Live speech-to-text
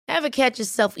Ever catch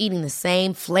yourself eating the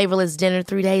same flavorless dinner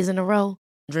 3 days in a row?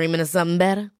 Dreaming of something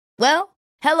better? Well,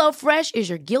 HelloFresh is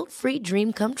your guilt-free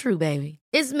dream come true, baby.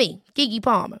 It's me, Keke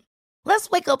Palmer. Let's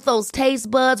wake up those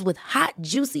taste buds with hot,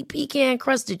 juicy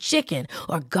pecan-crusted chicken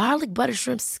or garlic butter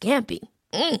shrimp scampi.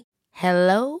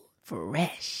 Hello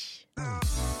Fresh.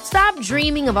 Stop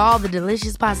dreaming of all the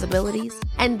delicious possibilities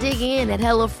and dig in at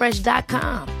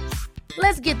HelloFresh.com.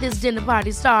 Let's get this dinner party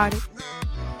started.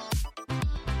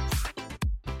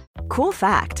 Cool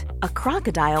fact, a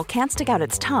crocodile can't stick out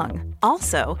its tongue.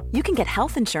 Also, you can get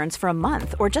health insurance for a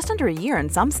month or just under a year in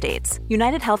some states.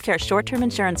 United Healthcare short-term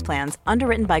insurance plans,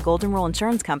 underwritten by Golden Rule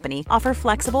Insurance Company, offer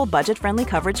flexible, budget-friendly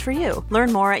coverage for you.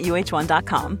 Learn more at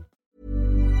UH1.com.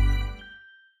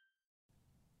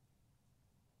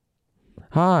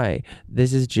 Hi,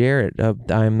 this is Jared.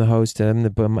 I'm the host.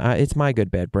 It's My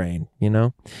Good Bad Brain, you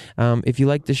know? If you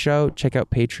like the show, check out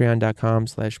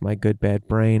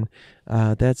patreon.com/mygoodbadbrain.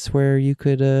 That's where you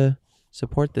could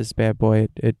support this bad boy.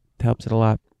 It helps it a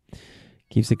lot.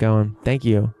 Keeps it going. Thank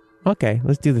you. Okay,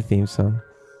 let's do the theme song.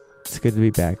 It's good to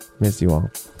be back. Miss you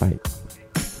all. Bye.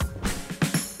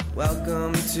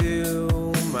 Welcome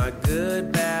to My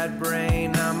Good Bad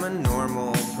Brain. I'm a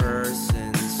normal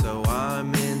person, so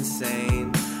I'm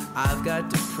insane. I've got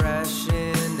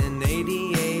depression and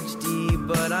ADHD,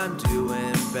 but I'm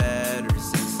doing better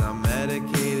since I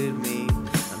medicated me.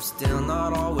 I'm still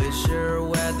not always sure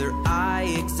whether I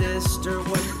exist or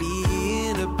what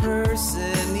being a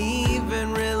person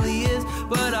even really is,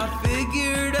 but I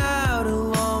figured out a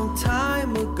long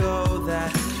time ago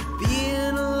that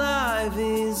being alive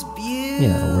is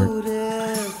beautiful.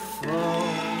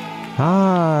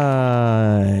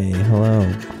 Hi.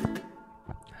 Hello.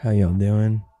 How y'all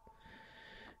doing?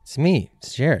 It's me.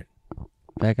 It's Jared.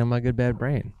 Back on My Good Bad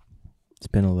Brain. It's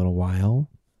been a little while.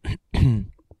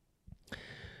 I'm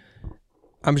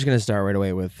just going to start right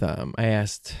away with, I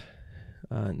asked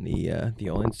on the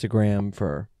old Instagram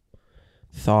for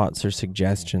thoughts or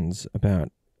suggestions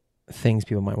about things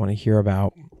people might want to hear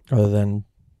about other than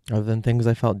things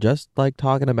I felt just like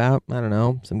talking about. I don't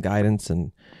know, some guidance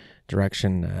and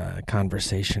direction.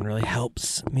 Conversation really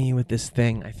helps me with this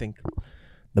thing. I think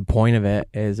the point of it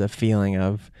is a feeling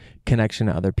of connection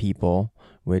to other people,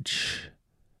 which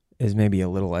is maybe a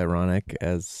little ironic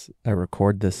as I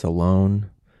record this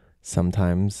alone,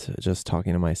 sometimes just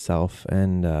talking to myself.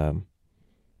 And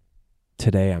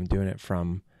today I'm doing it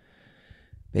from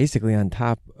basically on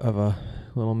top of a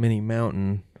little mini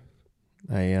mountain.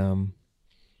 I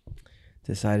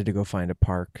decided to go find a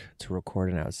park to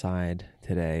record it outside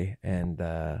today, and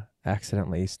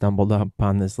accidentally stumbled up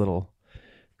on this little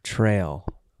trail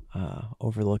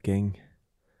overlooking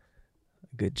a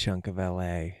good chunk of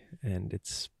LA, and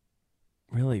it's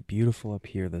really beautiful up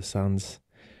here. The sun's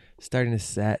starting to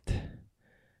set,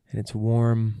 and it's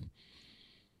warm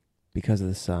because of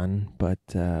the sun, but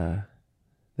the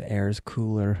air is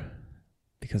cooler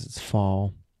because it's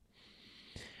fall.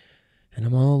 And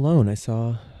I'm all alone. I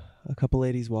saw a couple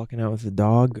ladies walking out with a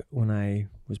dog when I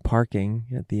was parking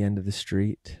at the end of the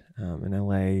street in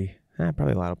LA.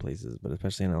 Probably a lot of places, but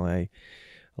especially in LA,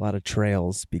 a lot of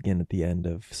trails begin at the end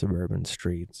of suburban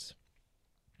streets.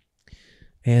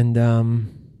 And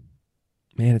man,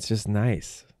 it's just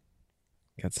nice.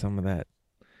 Got some of that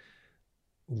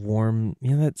warm,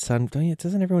 that sun.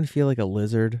 Doesn't everyone feel like a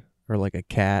lizard or like a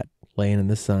cat laying in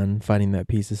the sun, finding that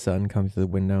piece of sun coming through the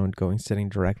window and sitting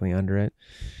directly under it?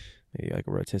 Maybe like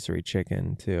a rotisserie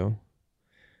chicken too.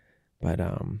 But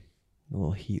the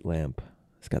little heat lamp,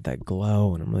 it's got that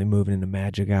glow, and I'm really moving into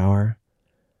magic hour.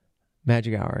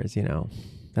 Magic hour is,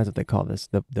 that's what they call this.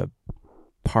 The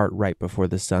part right before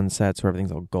the sun sets where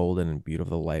everything's all golden and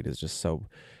beautiful. The light is just so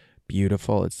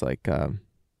beautiful. It's like,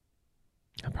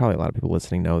 probably a lot of people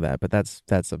listening know that, but that's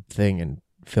a thing in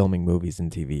filming movies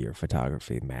and TV or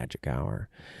photography, magic hour.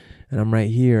 And I'm right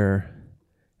here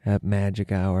at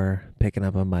magic hour, picking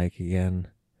up a mic again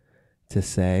to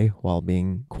say, while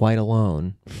being quite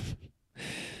alone,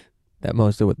 that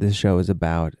most of what this show is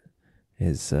about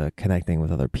is connecting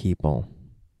with other people,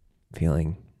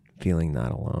 feeling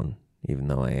not alone, even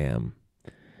though I am.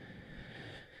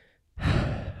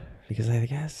 Because I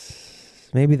guess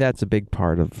maybe that's a big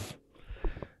part of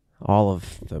all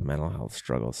of the mental health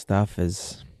struggle stuff,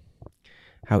 is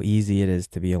how easy it is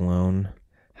to be alone,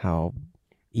 how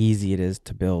easy it is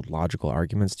to build logical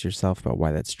arguments to yourself about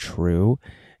why that's true,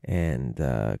 and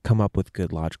come up with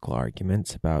good logical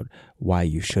arguments about why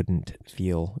you shouldn't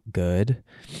feel good.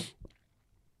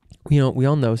 We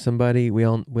all know somebody. We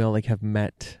all like have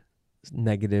met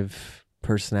negative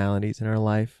personalities in our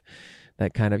life.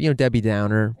 That kind of, Debbie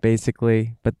Downer,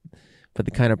 basically, but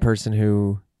the kind of person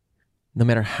who no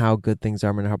matter how good things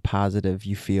are, no matter how positive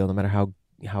you feel, no matter how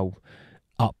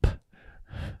up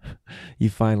you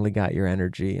finally got your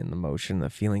energy and the motion, the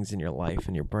feelings in your life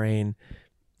and your brain,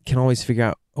 can always figure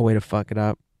out a way to fuck it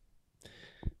up.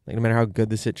 Like, no matter how good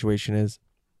the situation is,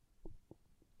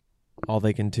 all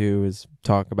they can do is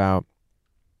talk about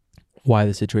why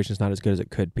the situation is not as good as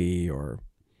it could be, or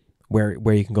where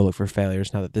you can go look for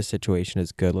failures. Now that this situation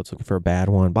is good, let's look for a bad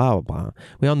one, blah, blah, blah.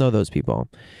 We all know those people.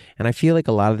 And I feel like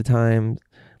a lot of the time,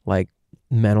 like,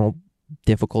 mental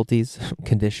difficulties,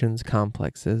 conditions,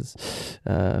 complexes,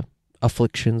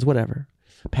 afflictions, whatever,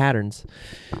 patterns,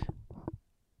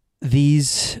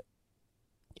 these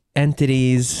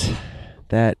entities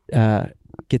that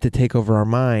get to take over our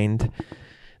mind,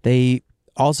 they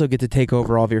also get to take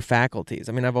over all of your faculties.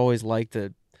 I mean, I've always liked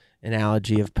the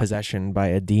analogy of possession by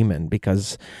a demon,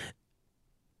 because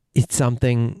it's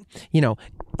something,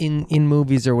 in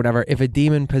movies or whatever, if a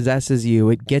demon possesses you,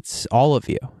 it gets all of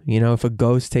you. If a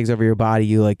ghost takes over your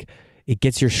body, it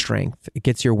gets your strength, it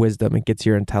gets your wisdom, it gets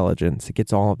your intelligence, it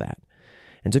gets all of that.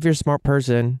 And so if you're a smart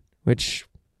person, which,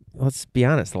 let's be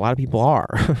honest, a lot of people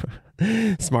are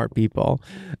smart people,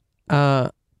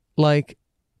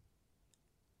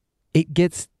 it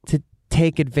gets to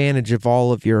take advantage of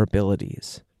all of your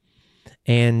abilities.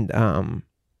 And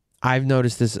I've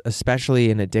noticed this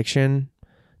especially in addiction,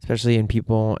 especially in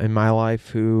people in my life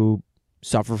who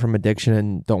suffer from addiction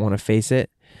and don't want to face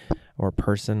it, or a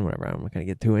person, whatever. I'm not going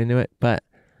to get too into it, but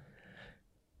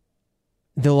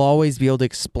they'll always be able to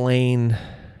explain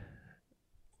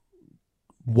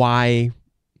why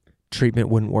treatment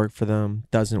wouldn't work for them,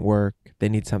 doesn't work, they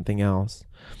need something else.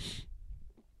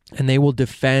 And they will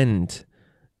defend,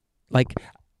 like,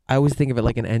 I always think of it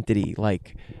like an entity,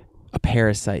 like a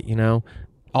parasite,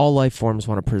 All life forms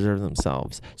want to preserve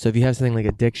themselves. So if you have something like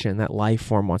addiction, that life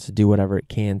form wants to do whatever it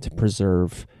can to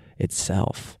preserve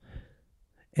itself.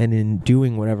 And in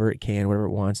doing whatever it can, whatever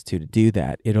it wants to do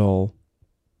that, it'll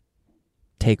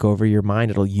take over your mind.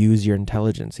 It'll use your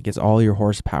intelligence. It gets all your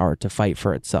horsepower to fight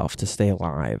for itself, to stay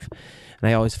alive. And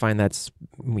I always find that's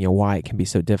why it can be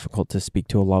so difficult to speak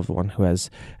to a loved one who has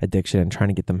addiction and trying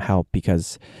to get them help,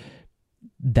 because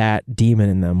that demon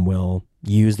in them will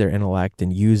use their intellect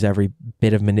and use every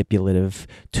bit of manipulative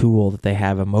tool that they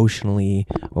have emotionally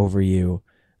over you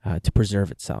to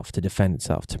preserve itself, to defend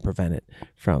itself, to prevent it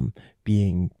from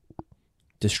being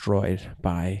destroyed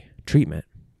by treatment,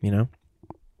 A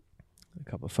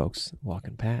couple of folks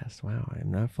walking past. Wow,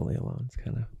 I'm not fully alone. It's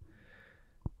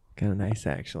kind of nice,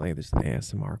 actually. There's an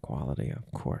ASMR quality,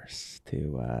 of course,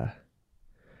 to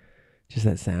just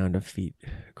that sound of feet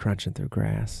crunching through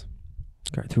grass,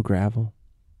 through gravel.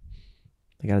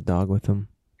 They got a dog with them.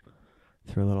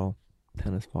 Threw a little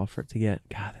tennis ball for it to get.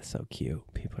 God, that's so cute.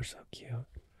 People are so cute.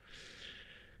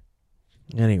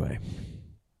 Anyway.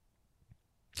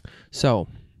 So,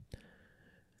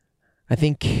 I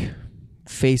think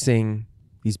facing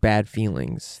these bad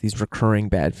feelings, these recurring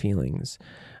bad feelings,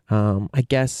 I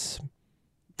guess,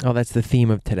 that's the theme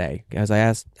of today. As I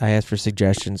asked for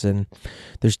suggestions, and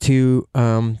there's two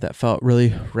that felt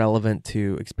really relevant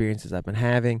to experiences I've been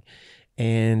having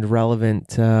and relevant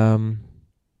to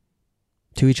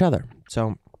each other.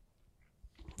 So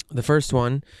the first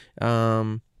one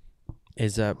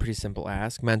is a pretty simple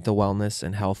ask: mental wellness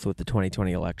and health with the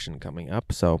 2020 election coming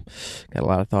up. So got a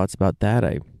lot of thoughts about that.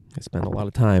 I spend a lot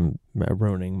of time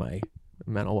ruining my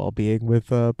mental well-being with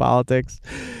politics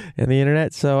and the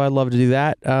internet, so I'd love to do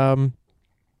that. And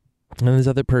this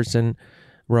other person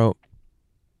wrote,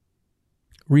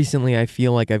 recently I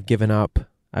feel like I've given up.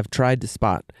 I've tried to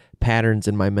spot patterns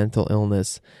in my mental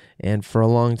illness, and for a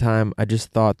long time I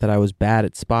just thought that I was bad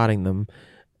at spotting them.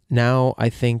 Now I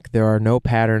think there are no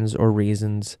patterns or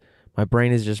reasons. My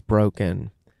brain is just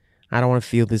broken. I don't want to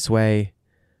feel this way,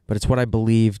 but it's what I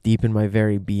believe deep in my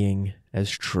very being as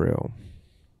true.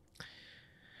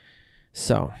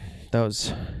 So,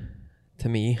 those, to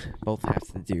me, both have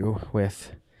to do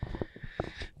with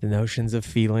the notions of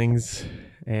feelings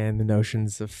and the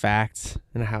notions of facts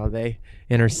and how they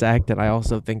intersect. And I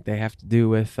also think they have to do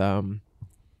with the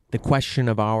question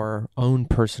of our own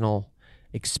personal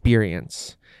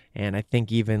experience. And I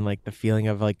think even like the feeling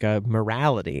of like a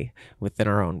morality within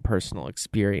our own personal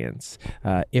experience.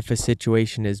 If a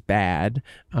situation is bad,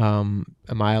 am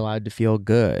I allowed to feel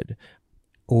good?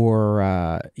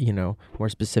 Or, more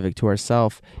specific to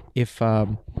ourselves, if a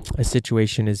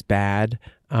situation is bad,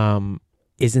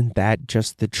 isn't that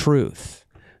just the truth?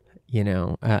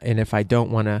 And if I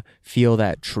don't want to feel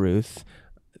that truth,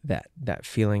 that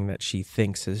feeling that she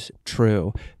thinks is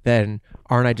true, then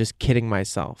aren't I just kidding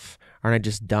myself? Aren't I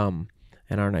just dumb?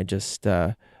 And aren't I just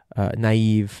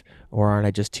naive, or aren't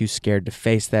I just too scared to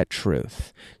face that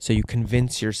truth? So you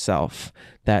convince yourself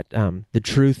that the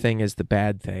true thing is the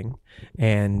bad thing,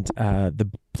 and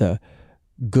the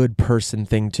good person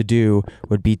thing to do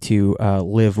would be to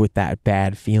live with that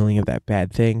bad feeling of that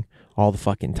bad thing all the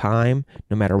fucking time,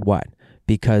 no matter what.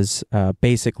 Because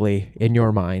basically, in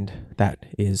your mind, that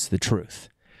is the truth.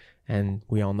 And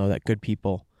we all know that good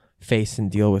people face and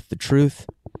deal with the truth,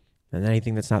 and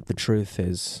anything that's not the truth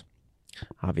is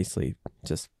obviously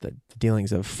just the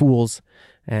dealings of fools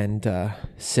and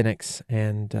cynics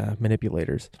and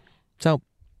manipulators. So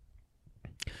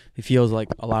it feels like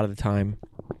a lot of the time,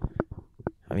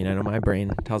 I mean, I know my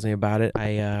brain tells me about it.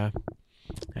 I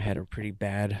had a pretty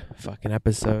bad fucking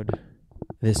episode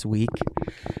this week,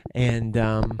 and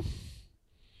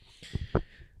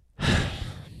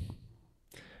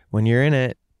when you're in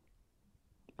it,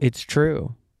 it's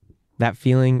true. That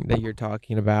feeling that you're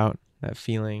talking about, that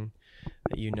feeling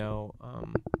that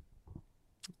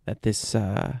that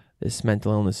this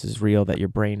mental illness is real, that your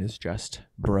brain is just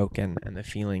broken, and the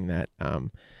feeling that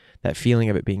that feeling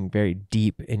of it being very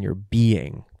deep in your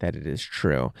being, that it is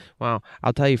true. Well,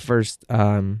 I'll tell you first,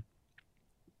 I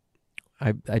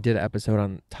did an episode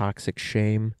on toxic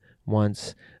shame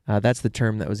once. That's the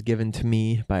term that was given to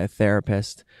me by a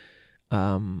therapist,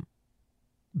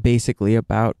 basically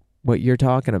about what you're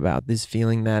talking about, this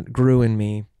feeling that grew in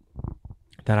me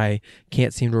that I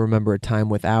can't seem to remember a time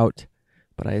without,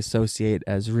 but I associate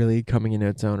as really coming into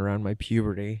its own around my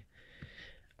puberty.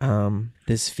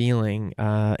 This feeling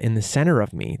in the center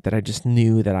of me that I just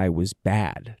knew that I was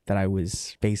bad, that I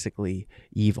was basically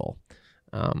evil,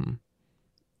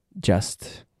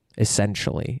 just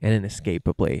essentially and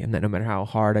inescapably, and that no matter how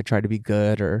hard I tried to be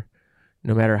good, or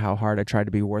no matter how hard I tried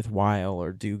to be worthwhile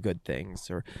or do good things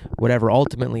or whatever,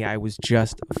 ultimately I was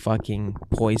just fucking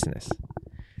poisonous.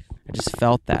 I just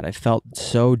felt that. I felt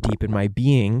so deep in my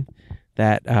being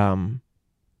that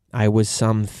I was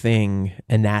something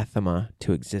anathema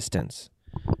to existence.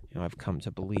 I've come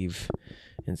to believe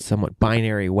in somewhat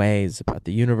binary ways about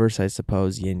the universe, I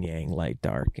suppose, yin yang, light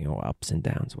dark, ups and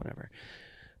downs, whatever,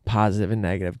 positive and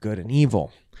negative, good and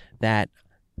evil, that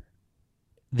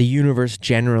the universe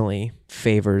generally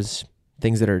favors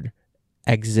things that are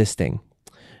existing.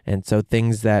 And so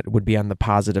things that would be on the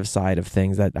positive side of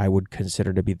things, that I would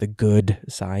consider to be the good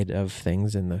side of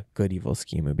things in the good evil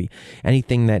scheme, would be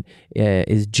anything that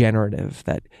is generative,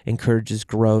 that encourages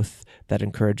growth, that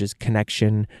encourages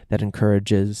connection, that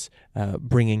encourages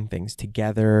bringing things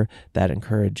together, that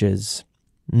encourages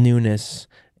newness,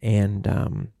 and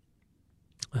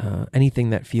anything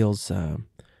that feels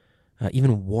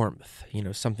even warmth,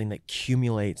 something that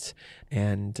accumulates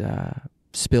and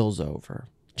spills over.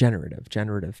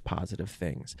 Generative, positive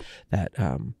things. That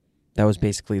was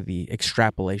basically the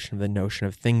extrapolation of the notion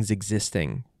of things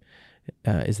existing,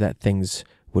 is that things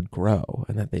would grow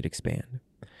and that they'd expand.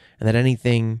 And that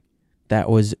anything that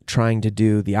was trying to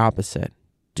do the opposite,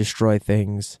 destroy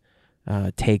things,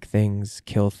 take things,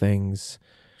 kill things.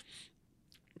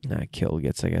 Kill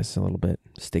gets, I guess, a little bit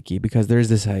sticky, because there's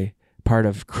this part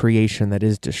of creation that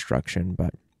is destruction,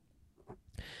 but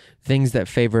things that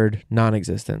favored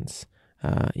non-existence.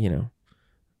 I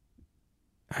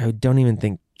don't even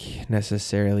think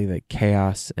necessarily that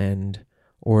chaos and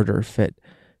order fit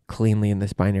cleanly in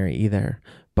this binary either,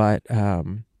 but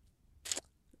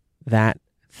that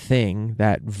thing,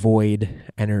 that void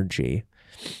energy,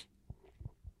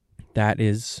 that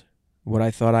is what I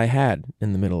thought I had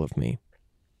in the middle of me.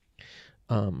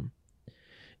 I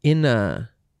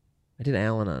did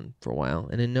Al-Anon for a while,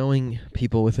 and in knowing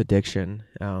people with addiction,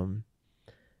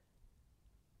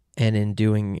 and in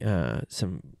doing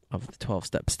some of the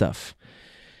 12-step stuff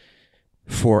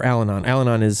for Al-Anon.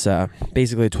 Al-Anon is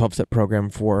basically a 12-step program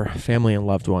for family and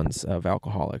loved ones of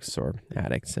alcoholics or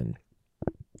addicts, and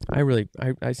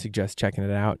I suggest checking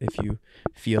it out if you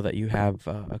feel that you have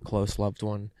a close loved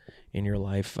one in your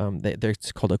life.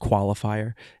 It's called a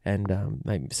qualifier, and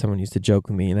someone used to joke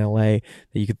with me in LA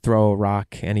that you could throw a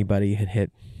rock anybody and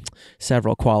hit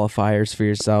several qualifiers for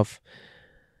yourself.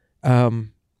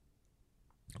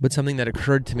 But something that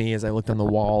occurred to me as I looked on the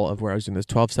wall of where I was doing this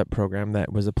 12-step program,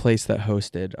 that was a place that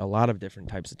hosted a lot of different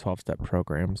types of 12-step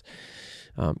programs.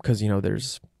 Because,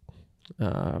 there's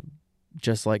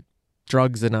just like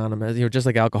Drugs Anonymous, just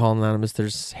like Alcohol Anonymous,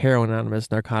 there's Heroin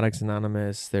Anonymous, Narcotics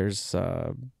Anonymous, there's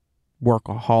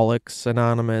Workaholics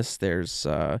Anonymous, there's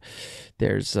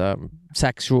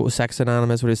Sex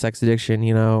Anonymous, what is sex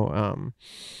addiction,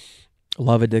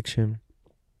 love addiction.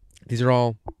 These are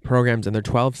all programs, and their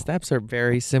 12 steps are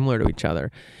very similar to each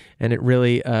other. And it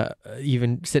really,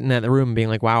 even sitting in the room and being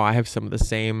like, wow, I have some of the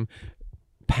same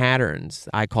patterns,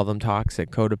 I call them toxic,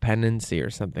 codependency or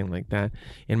something like that,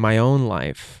 in my own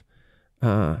life.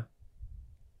 Now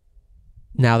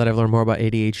that I've learned more about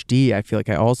ADHD, I feel like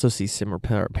I also see similar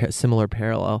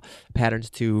parallel patterns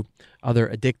to other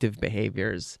addictive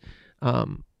behaviors.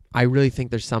 I really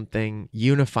think there's something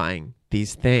unifying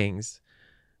these things,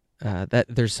 that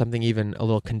there's something even a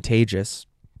little contagious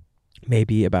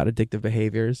maybe about addictive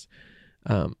behaviors,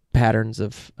 patterns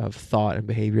of thought and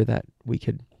behavior that we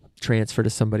could transfer to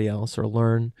somebody else or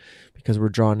learn because we're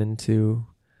drawn into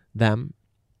them.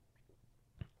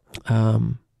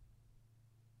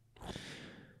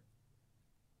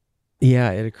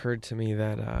 Yeah, it occurred to me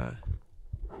that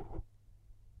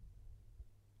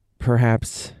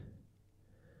perhaps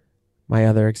my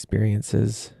other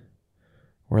experiences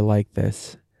were like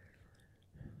this,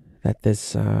 that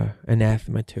this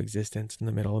anathema to existence in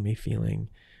the middle of me feeling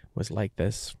was like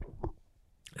this.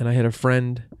 And I had a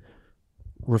friend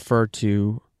refer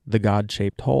to the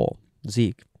God-shaped hole.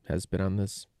 Zeke has been on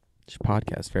this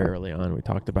podcast very early on. We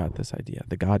talked about this idea,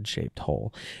 the God-shaped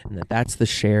hole, and that's the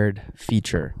shared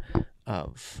feature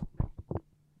of,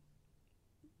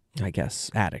 I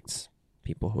guess, addicts,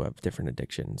 people who have different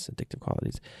addictions, addictive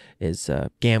qualities, is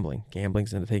gambling.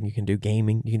 Gambling's a thing you can do.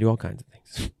 Gaming, you can do all kinds of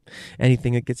things.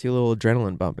 Anything that gets you a little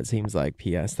adrenaline bump, it seems like.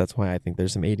 P.S. That's why I think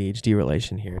there's some ADHD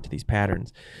relation here to these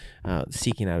patterns,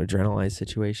 seeking out adrenalized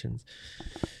situations.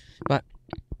 But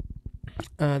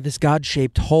this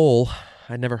God-shaped hole,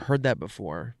 I'd never heard that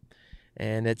before.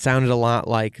 And it sounded a lot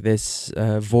like this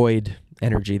void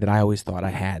energy that I always thought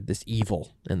I had, this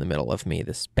evil in the middle of me,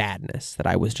 this badness, that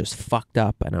I was just fucked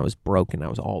up and I was broken. I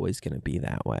was always going to be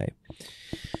that way.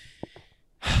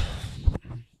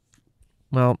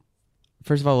 Well,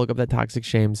 first of all, look up that toxic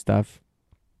shame stuff.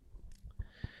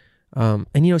 And,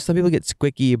 you know, some people get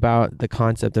squicky about the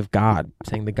concept of God,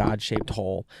 saying the God-shaped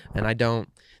hole. And I don't.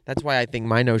 That's why I think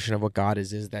my notion of what God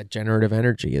is that generative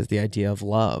energy, is the idea of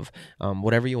love,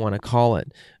 whatever you want to call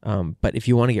it. But if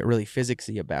you want to get really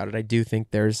physicsy about it, I do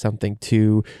think there's something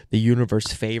to the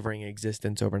universe favoring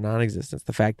existence over non-existence.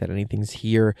 The fact that anything's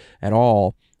here at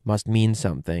all must mean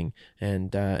something.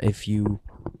 And if you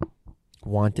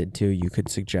wanted to, you could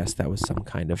suggest that was some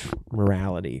kind of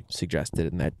morality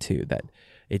suggested in that too, that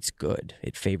it's good,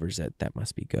 it favors it, that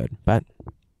must be good. But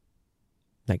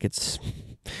that gets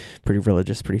pretty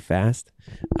religious pretty fast.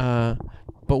 But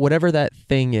whatever that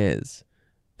thing is,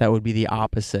 that would be the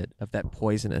opposite of that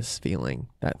poisonous feeling,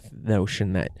 that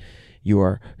notion that you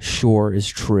are sure is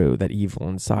true, that evil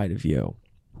inside of you.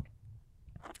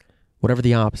 Whatever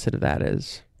the opposite of that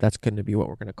is, that's going to be what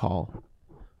we're going to call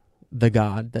the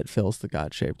God that fills the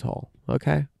God-shaped hole.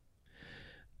 Okay?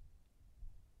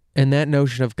 And that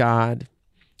notion of God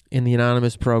in the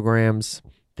anonymous programs,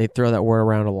 they throw that word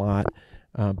around a lot.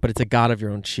 But it's a God of your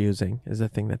own choosing, is the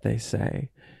thing that they say.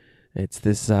 It's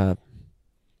this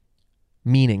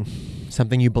meaning,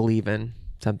 something you believe in,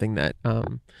 something that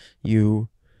you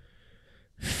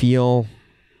feel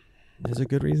is a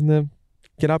good reason to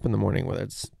get up in the morning, whether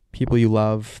it's people you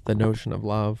love, the notion of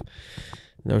love,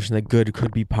 the notion that good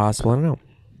could be possible. I don't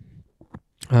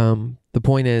know. The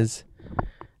point is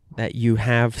that you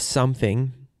have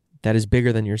something that is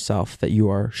bigger than yourself that you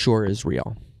are sure is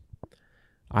real.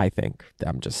 I think.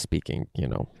 I'm just speaking, you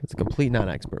know, as a complete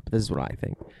non-expert, but this is what I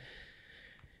think.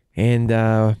 And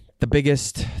the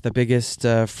biggest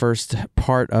first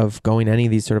part of going to any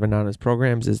of these sort of anonymous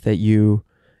programs is that you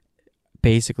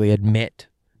basically admit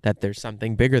that there's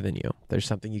something bigger than you. There's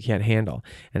something you can't handle.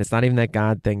 And it's not even that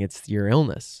God thing, it's your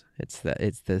illness. It's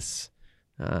this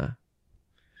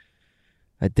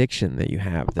addiction that you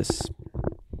have, this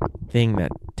thing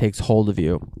that takes hold of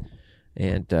you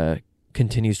and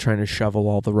continues trying to shovel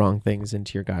all the wrong things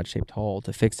into your God-shaped hole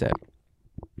to fix it.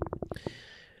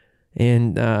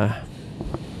 And man,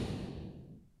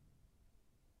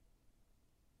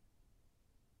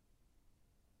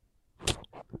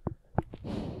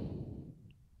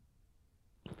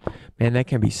 that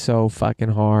can be so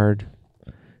fucking hard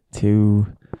to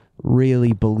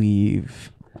really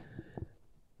believe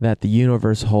that the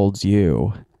universe holds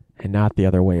you and not the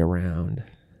other way around.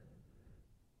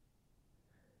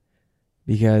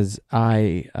 Because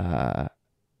I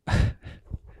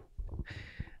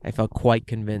felt quite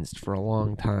convinced for a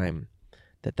long time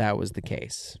that was the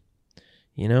case.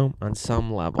 You know, on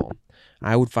some level,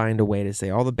 I would find a way to say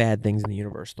all the bad things in the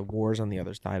universe, the wars on the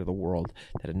other side of the world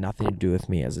that had nothing to do with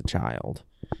me as a child,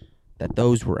 that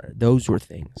those were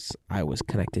things I was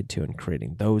connected to and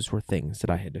creating. Those were things that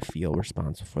I had to feel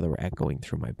responsible for, that were echoing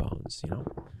through my bones, you know,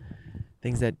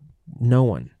 things that no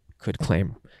one could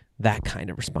claim that kind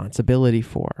of responsibility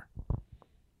for.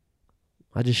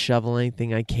 I'll just shovel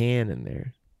anything I can in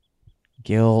there.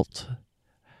 guilt,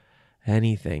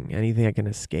 anything I can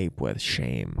escape with.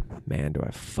 Shame. Man, do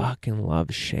I fucking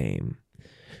love shame.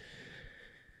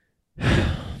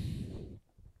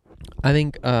 I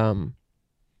think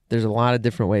there's a lot of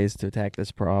different ways to attack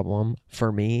this problem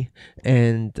for me.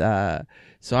 And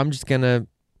so I'm just going to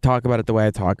talk about it the way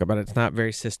I talk about it. It's not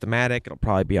very systematic. It'll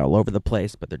probably be all over the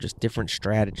place, but they're just different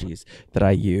strategies that I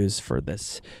use for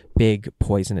this big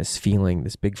poisonous feeling,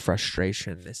 this big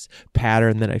frustration, this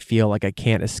pattern that I feel like I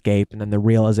can't escape, and then the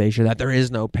realization that there is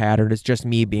no pattern. It's just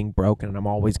me being broken, and I'm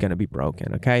always going to be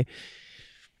broken, okay?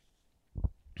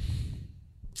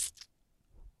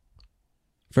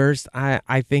 First,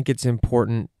 I think it's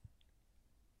important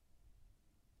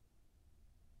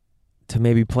to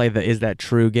maybe play the is that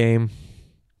true game.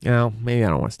 No, maybe I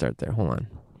don't want to start there. Hold on.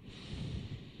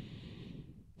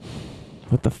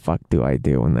 What the fuck do I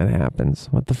do when that happens?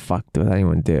 What the fuck does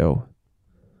anyone do?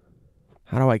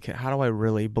 How do I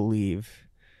really believe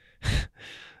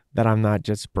that I'm not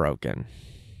just broken?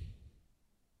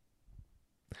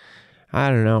 I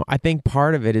don't know. I think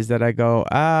part of it is that I go,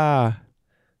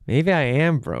 maybe I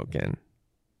am broken.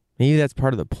 Maybe that's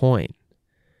part of the point.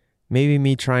 Maybe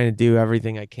me trying to do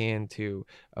everything I can to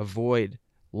avoid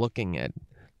looking at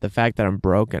the fact that I'm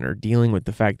broken or dealing with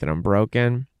the fact that I'm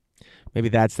broken, maybe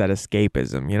that's that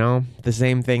escapism, you know? The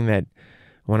same thing that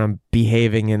when I'm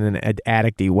behaving in an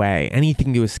addicty way,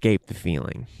 anything to escape the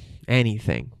feeling,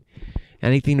 anything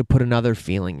to put another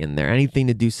feeling in there, anything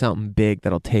to do something big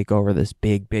that'll take over this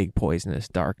big, big poisonous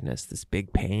darkness, this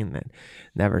big pain that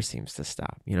never seems to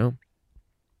stop, you know?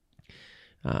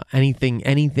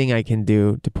 Anything I can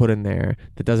do to put in there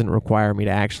that doesn't require me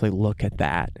to actually look at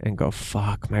that and go,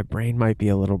 fuck, my brain might be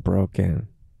a little broken.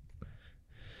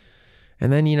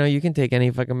 And then, you know, you can take any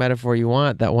fucking metaphor you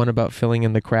want. That one about filling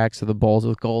in the cracks of the bowls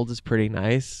with gold is pretty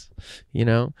nice. You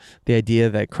know, the idea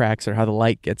that cracks are how the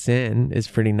light gets in is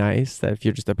pretty nice. That if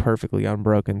you're just a perfectly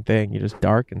unbroken thing, you're just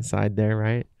dark inside there,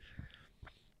 right?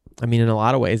 I mean, in a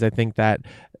lot of ways, I think that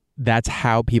that's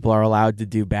how people are allowed to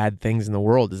do bad things in the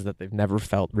world, is that they've never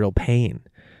felt real pain.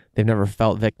 They've never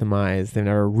felt victimized. They've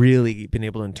never really been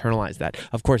able to internalize that.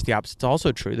 Of course, the opposite's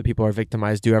also true. The people who are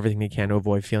victimized do everything they can to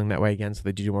avoid feeling that way again, so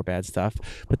they do more bad stuff.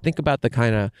 But think about the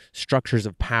kind of structures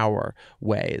of power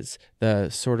ways, the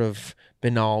sort of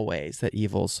banal ways that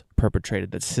evil's perpetrated,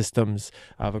 that systems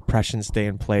of oppression stay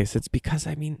in place. It's because,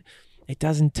 I mean, it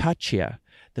doesn't touch you.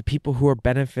 The people who are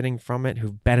benefiting from it,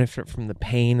 who benefit from the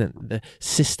pain and the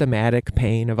systematic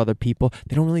pain of other people,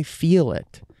 they don't really feel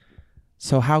it.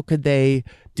 So how could they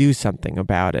do something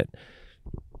about it?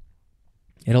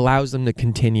 It allows them to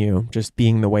continue just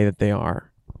being the way that they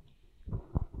are.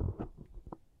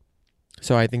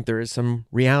 So I think there is some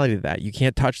reality to that. You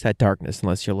can't touch that darkness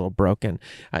unless you're a little broken.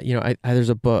 There's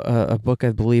a book,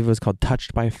 I believe it was called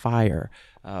Touched by Fire,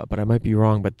 but I might be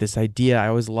wrong. But this idea, I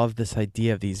always love this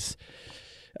idea of these,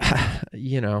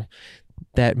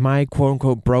 that my quote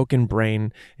unquote broken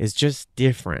brain is just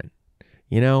different.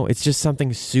 You know, it's just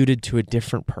something suited to a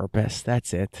different purpose.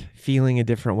 That's it. Feeling a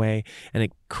different way. And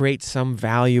it creates some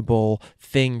valuable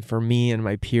thing for me and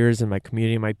my peers and my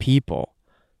community and my people,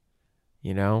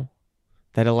 you know,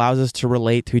 that allows us to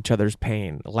relate to each other's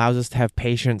pain, allows us to have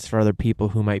patience for other people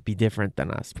who might be different than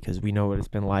us, because we know what it's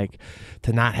been like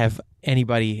to not have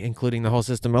anybody, including the whole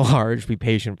system at large, be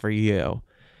patient for you.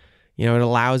 You know, it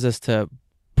allows us to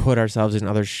put ourselves in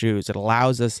other shoes. It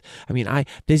allows us,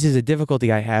 this is a difficulty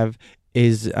I have,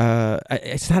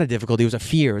 it's not a difficulty, it was a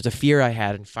fear. It was a fear I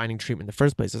had in finding treatment in the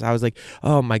first place. I was like,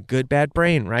 oh, my good, bad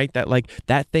brain, right? That like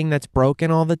that thing that's broken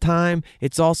all the time,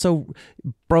 it's also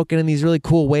broken in these really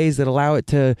cool ways that allow it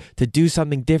to do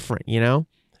something different, you know?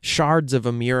 Shards of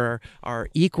a mirror are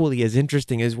equally as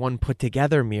interesting as one put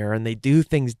together mirror, and they do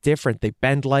things different. They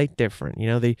bend light different. You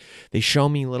know, they show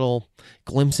me little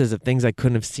glimpses of things I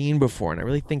couldn't have seen before. And I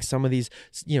really think some of these,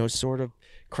 sort of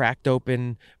cracked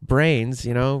open brains,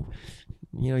 you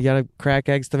gotta crack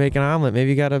eggs to make an omelet. Maybe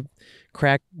you gotta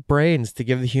crack brains to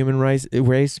give the human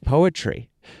race poetry,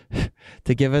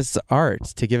 to give us art,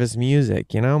 to give us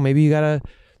music. You know, maybe you gotta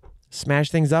smash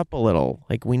things up a little.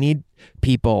 Like, we need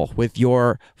people with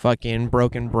your fucking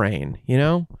broken brain, you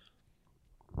know?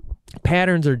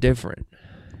 Patterns are different.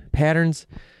 Patterns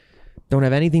don't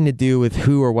have anything to do with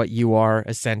who or what you are,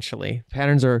 essentially.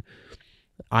 Patterns are,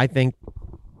 I think,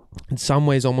 in some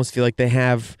ways almost feel like they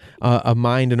have a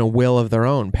mind and a will of their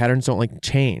own. Patterns don't like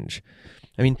change.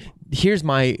 I mean, here's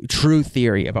my true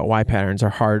theory about why patterns are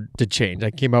hard to change.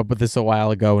 I came up with this a while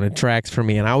ago, and it tracks for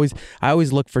me. And I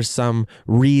always look for some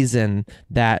reason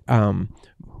that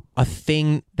a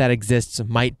thing that exists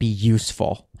might be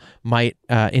useful, might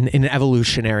in an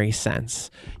evolutionary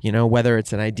sense, whether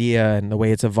it's an idea and the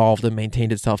way it's evolved and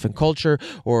maintained itself in culture,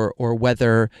 or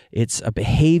whether it's a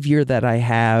behavior that I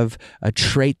have, a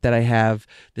trait that I have.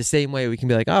 The same way we can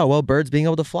be like, oh, well, birds being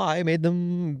able to fly made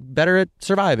them better at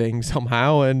surviving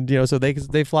somehow, and so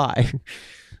they fly.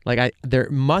 Like there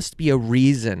must be a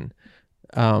reason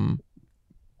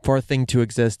for a thing to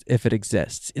exist if it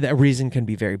exists. That reason can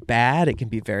be very bad, it can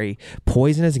be very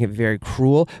poisonous, it can be very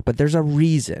cruel, but there's a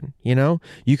reason,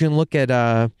 You can look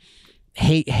at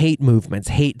hate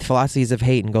movements, philosophies of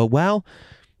hate, and go, well,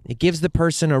 it gives the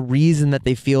person a reason that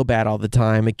they feel bad all the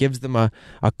time. It gives them a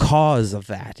cause of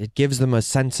that. It gives them a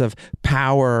sense of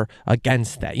power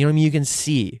against that. You can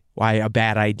see why a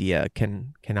bad idea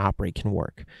can operate, can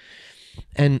work.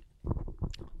 And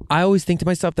I always think to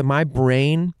myself that my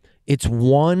brain, its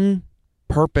one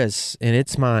purpose in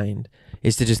its mind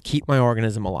is to just keep my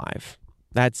organism alive.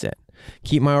 That's it.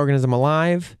 Keep my organism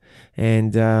alive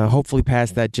and hopefully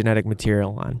pass that genetic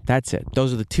material on. That's it.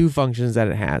 Those are the two functions that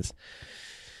it has.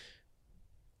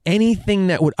 Anything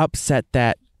that would upset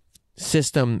that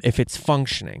system if it's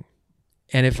functioning,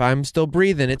 and if I'm still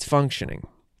breathing, it's functioning.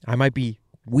 I might be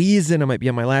wheezing, I might be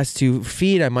on my last 2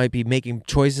 feet, I might be making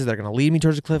choices that are going to lead me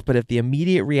towards a cliff, but if the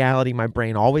immediate reality my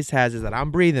brain always has is that I'm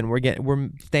breathing, we're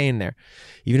staying there.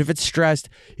 Even if it's stressed,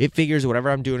 it figures whatever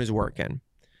I'm doing is working.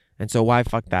 And so why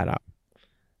fuck that up?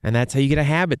 And that's how you get a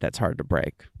habit that's hard to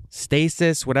break.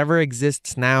 Stasis, whatever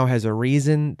exists now, has a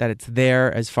reason that it's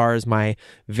there as far as my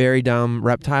very dumb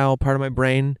reptile part of my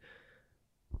brain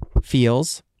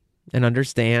feels and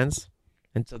understands.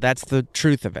 And so that's the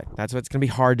truth of it. That's why it's going to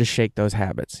be hard to shake those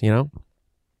habits,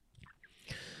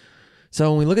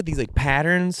 So when we look at these like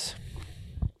patterns,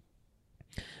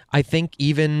 I think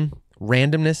even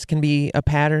randomness can be a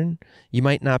pattern. You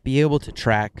might not be able to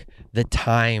track the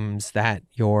times that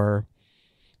your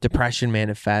depression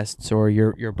manifests or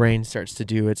your brain starts to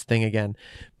do its thing again.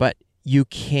 But you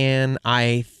can,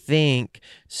 I think,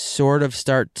 sort of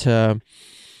start to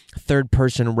third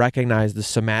person recognize the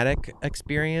somatic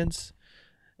experience.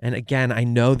 And again, I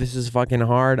know this is fucking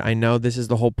hard. I know this is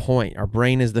the whole point. Our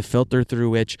brain is the filter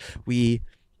through which we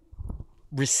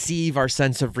receive our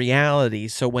sense of reality.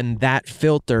 So when that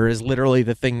filter is literally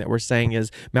the thing that we're saying is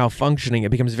malfunctioning, it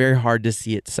becomes very hard to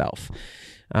see itself.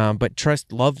 But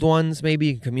trust loved ones, maybe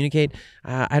you can communicate.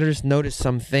 I just noticed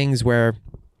some things where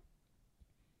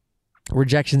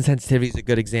rejection sensitivity is a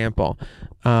good example.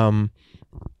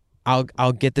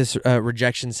 I'll get this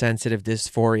rejection sensitive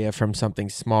dysphoria from something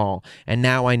small, and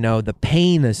now I know the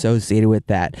pain associated with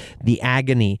that, the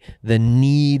agony, the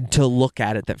need to look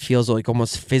at it that feels like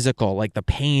almost physical, like the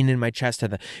pain in my chest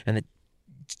and the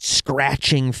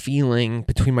scratching feeling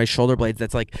between my shoulder blades.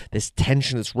 That's like this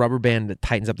tension, this rubber band that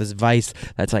tightens up this vice.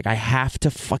 That's like I have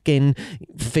to fucking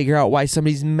figure out why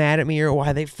somebody's mad at me or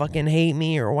why they fucking hate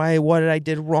me or what did I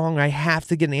did wrong. I have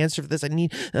to get an answer for this.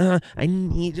 Why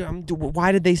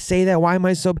did they say that? Why am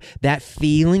I so, that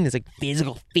feeling, this like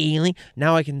physical feeling.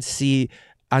 Now I can see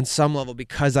on some level,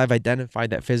 because I've identified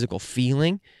that physical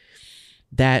feeling,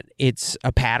 that it's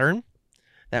a pattern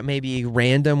that may be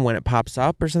random when it pops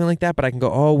up or something like that, but I can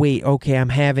go, oh, wait, okay, I'm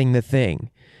having the thing.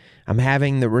 I'm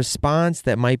having the response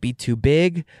that might be too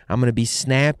big. I'm going to be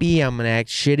snappy. I'm going to act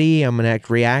shitty. I'm going to act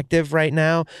reactive right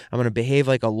now. I'm going to behave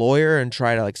like a lawyer and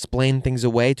try to explain things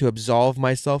away to absolve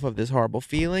myself of this horrible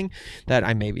feeling that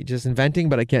I may be just inventing,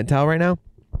 but I can't tell right now.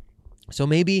 So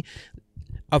maybe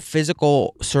a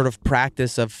physical sort of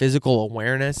practice of physical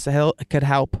awareness could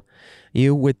help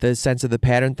you with the sense of the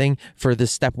pattern thing for the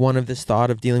step one of this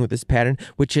thought of dealing with this pattern,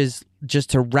 which is just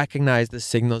to recognize the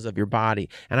signals of your body.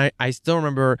 And I still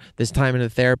remember this time in a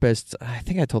therapist, I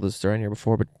think I told this story in here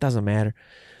before, but it doesn't matter.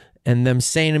 And them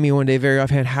saying to me one day very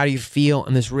offhand, how do you feel?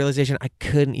 And this realization, I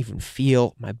couldn't even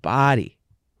feel my body.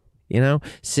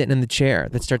 Sitting in the chair,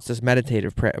 that starts this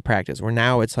meditative practice where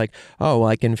now it's like, oh, well,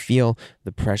 I can feel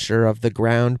the pressure of the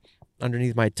ground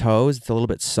underneath my toes. It's a little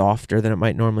bit softer than it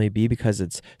might normally be because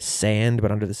it's sand, but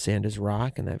under the sand is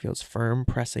rock, and that feels firm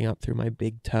pressing up through my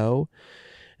big toe.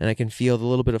 And I can feel the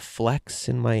little bit of flex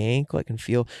in my ankle. I can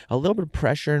feel a little bit of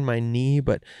pressure in my knee,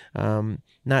 but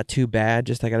not too bad.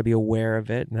 Just I got to be aware of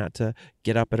it, not to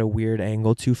get up at a weird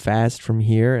angle too fast from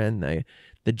here. And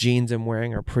the jeans I'm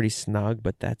wearing are pretty snug,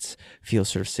 but feels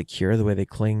sort of secure the way they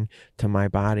cling to my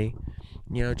body.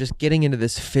 Just getting into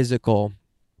this physical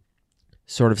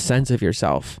sort of sense of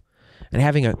yourself. and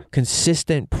having a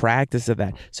consistent practice of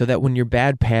that, so that when your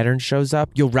bad pattern shows up,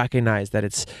 you'll recognize that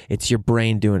it's your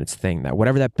brain doing its thing, that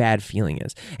whatever that bad feeling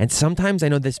is. And sometimes I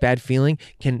know this bad feeling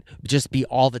can just be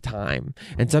all the time,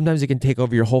 and sometimes it can take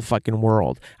over your whole fucking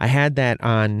world. I had that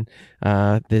on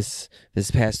this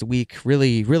past week,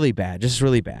 really, really bad, just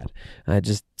really bad,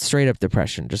 just straight up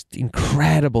depression, just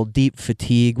incredible deep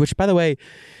fatigue, which, by the way,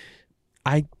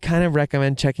 I kind of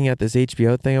recommend checking out this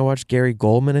HBO thing I watched. Gary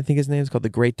Goldman, I think his name is, called The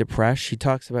Great Depression. He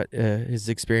talks about his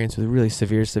experience with really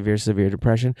severe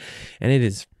depression, and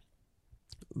it's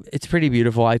pretty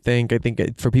beautiful. I think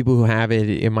for people who have it,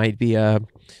 it might be a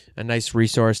nice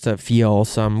resource to feel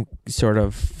some sort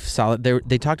of solid.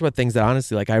 They talked about things that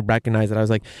honestly, like, I recognized that I was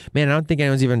like, man, I don't think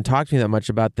anyone's even talked to me that much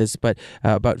about this, but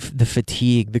about the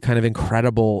fatigue, the kind of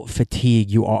incredible fatigue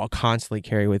you all constantly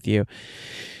carry with you.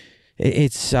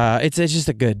 It's just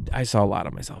a good, I saw a lot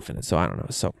of myself in it, so I don't know.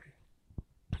 So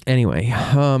anyway,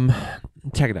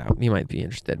 check it out. You might be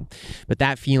interested. But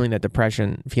that feeling, that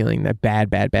depression feeling, that bad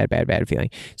feeling.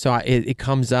 So it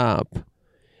comes up,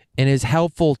 and is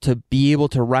helpful to be able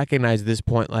to recognize this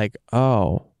point, like,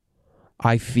 oh,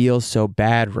 I feel so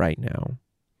bad right now.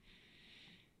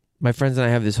 My friends and I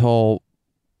have this whole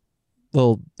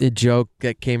little joke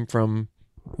that came from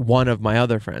one of my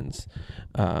other friends.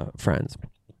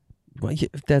 Well,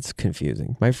 that's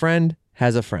confusing. My friend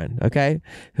has a friend, okay,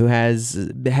 who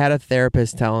has had a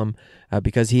therapist tell him,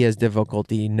 because he has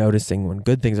difficulty noticing when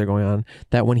good things are going on,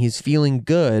 that when he's feeling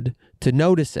good, to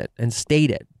notice it and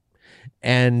state it.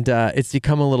 And it's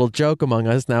become a little joke among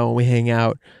us now when we hang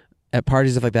out at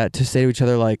parties, stuff like that, to say to each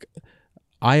other, like,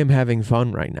 I am having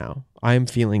fun right now. I am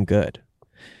feeling good.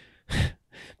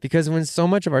 Because when so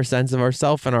much of our sense of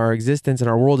ourself and our existence and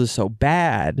our world is so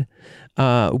bad,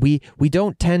 we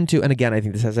don't tend to, and again, I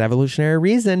think this has an evolutionary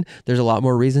reason. There's a lot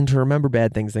more reason to remember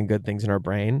bad things than good things in our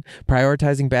brain.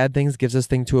 Prioritizing bad things gives us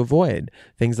things to avoid.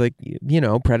 Things like,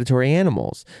 predatory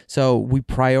animals. So we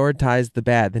prioritize the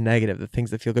bad, the negative, the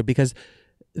things that feel good,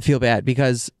 feel bad,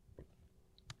 because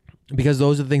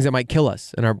those are the things that might kill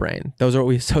us in our brain. Those are what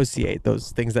we associate,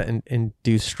 those things that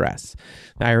induce stress.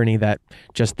 The irony that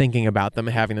just thinking about them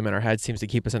and having them in our head seems to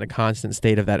keep us in a constant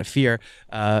state of that fear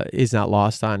is not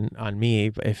lost on me,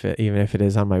 even if it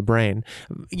is on my brain.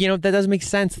 That does make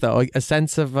sense, though. A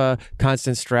sense of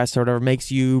constant stress or whatever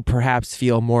makes you perhaps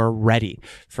feel more ready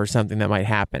for something that might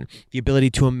happen. The ability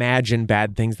to imagine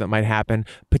bad things that might happen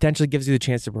potentially gives you the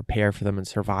chance to prepare for them and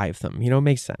survive them. It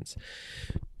makes sense.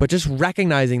 But just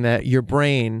recognizing that your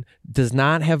brain does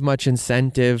not have much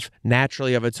incentive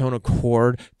naturally of its own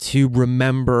accord to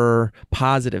remember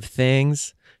positive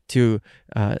things, to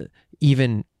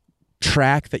even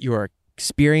track that you are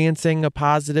experiencing a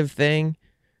positive thing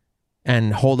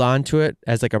and hold on to it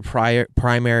as like a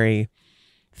primary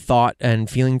thought and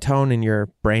feeling tone in your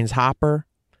brain's hopper.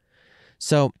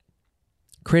 So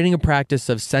creating a practice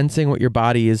of sensing what your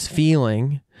body is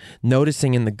feeling,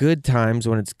 noticing in the good times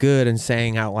when it's good, and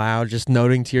saying out loud, just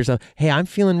noting to yourself, hey, I'm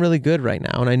feeling really good right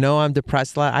now. And I know I'm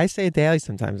depressed a lot. I say it daily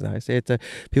sometimes now. I say it to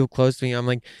people close to me. I'm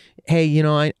like, hey,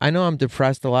 I know I'm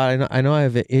depressed a lot. I know I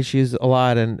have issues a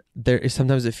lot. And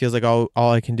sometimes it feels like all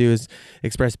I can do is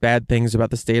express bad things about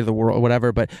the state of the world or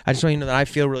whatever. But I just want you to know that I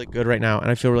feel really good right now.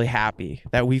 And I feel really happy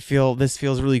that this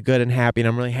feels really good and happy. And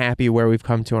I'm really happy where we've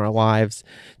come to in our lives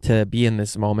to be in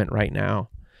this moment right now.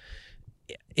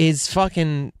 Is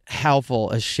fucking helpful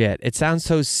as shit. It sounds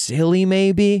so silly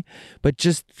maybe, but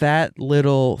just that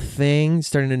little thing,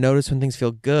 starting to notice when things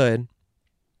feel good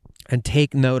and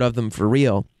take note of them for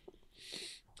real.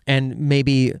 And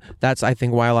maybe that's, I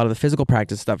think, why a lot of the physical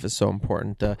practice stuff is so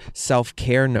important. The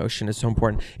self-care notion is so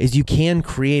important, is you can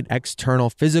create external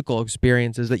physical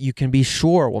experiences that you can be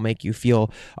sure will make you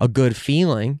feel a good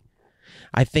feeling.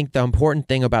 I think the important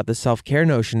thing about the self-care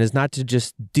notion is not to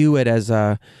just do it as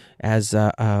a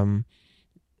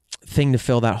thing to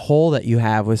fill that hole that you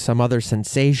have with some other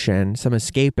sensation, some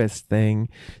escapist thing,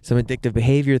 some addictive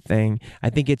behavior thing. I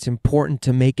think it's important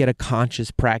to make it a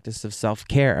conscious practice of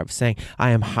self-care, of saying,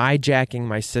 I am hijacking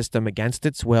my system against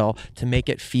its will to make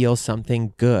it feel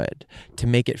something good, to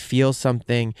make it feel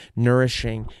something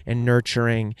nourishing and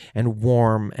nurturing and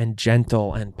warm and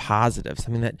gentle and positive,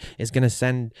 something that is going to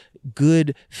send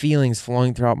good feelings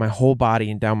flowing throughout my whole body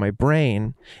and down my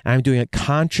brain. And I'm doing it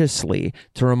consciously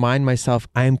to remind myself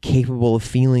I am capable of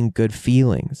feeling good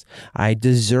feelings. I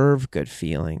deserve good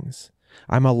feelings.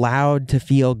 I'm allowed to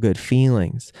feel good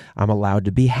feelings. I'm allowed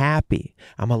to be happy.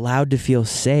 I'm allowed to feel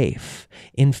safe.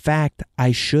 In fact,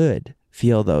 I should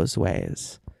feel those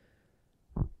ways.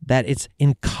 That it's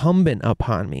incumbent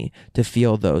upon me to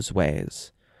feel those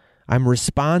ways. I'm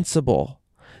responsible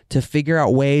to figure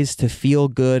out ways to feel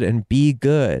good and be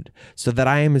good so that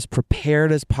I am as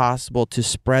prepared as possible to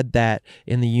spread that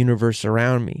in the universe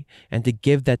around me and to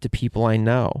give that to people I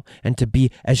know and to be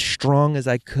as strong as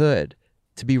I could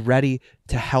to be ready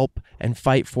to help and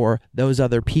fight for those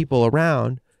other people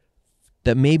around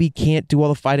that maybe can't do all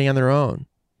the fighting on their own,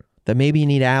 that maybe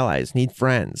need allies, need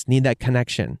friends, need that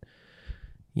connection,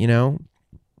 you know,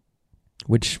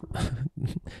 which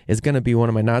is going to be one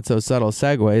of my not so subtle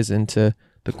segues into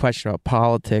the question about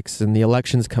politics and the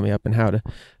elections coming up and how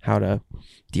to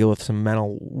deal with some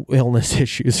mental illness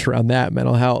issues around that,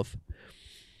 mental health.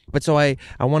 But so I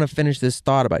want to finish this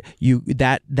thought about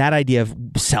that idea of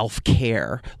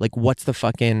self-care. Like, what's the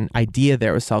fucking idea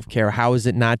there with self-care? How is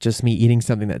it not just me eating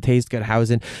something that tastes good? How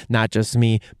is it not just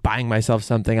me buying myself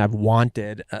something I've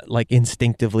wanted, like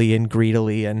instinctively and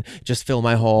greedily and just fill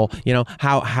my hole? You know,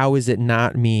 how is it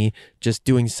not me just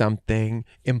doing something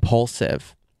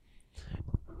impulsive?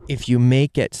 If you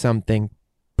make it something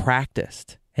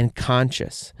practiced and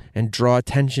conscious and draw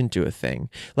attention to a thing.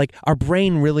 Like, our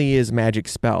brain really is magic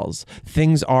spells.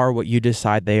 Things are what you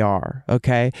decide they are,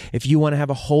 okay? If you want to have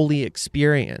a holy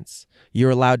experience, you're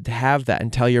allowed to have that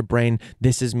and tell your brain,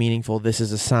 this is meaningful, this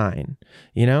is a sign,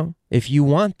 you know? If you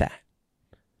want that.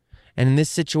 And in this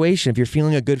situation, if you're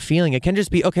feeling a good feeling, it can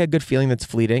just be, okay, a good feeling that's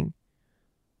fleeting.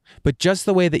 But just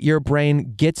the way that your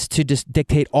brain gets to just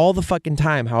dictate all the fucking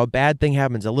time how a bad thing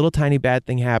happens, a little tiny bad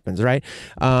thing happens, right?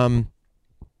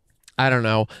 I don't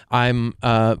know, I'm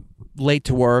late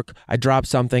to work, I drop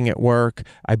something at work,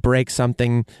 I break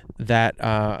something that,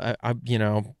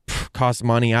 costs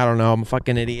money, I don't know, I'm a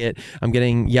fucking idiot, I'm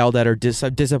getting yelled at or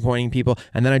disappointing people,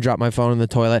 and then I drop my phone in the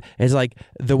toilet. It's like,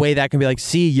 the way that can be like,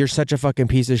 see, you're such a fucking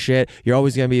piece of shit, you're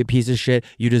always going to be a piece of shit,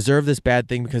 you deserve this bad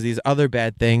thing because these other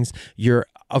bad things, you're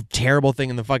a terrible thing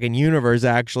in the fucking universe,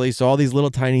 actually. So all these little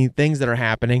tiny things that are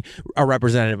happening are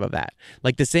representative of that.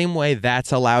 Like, the same way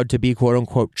that's allowed to be quote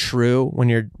unquote true when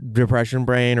your depression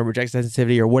brain or reject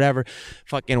sensitivity or whatever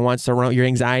fucking wants to run, your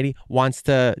anxiety wants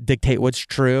to dictate what's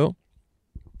true.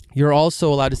 You're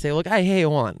also allowed to say, look, hey,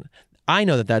 hold on. I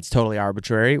know that that's totally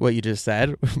arbitrary, what you just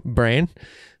said, brain,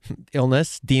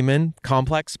 illness, demon,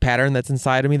 complex pattern that's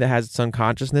inside of me that has its own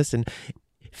consciousness and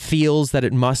feels that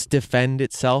it must defend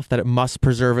itself, that it must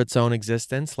preserve its own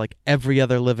existence like every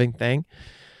other living thing.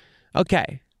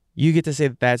 Okay, you get to say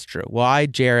that that's true. Well, I,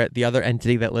 Jarrett, the other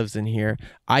entity that lives in here,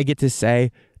 I get to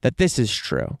say that this is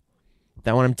true.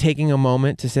 That when I'm taking a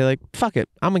moment to say, like, fuck it,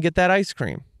 I'm going to get that ice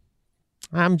cream.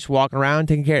 I'm just walking around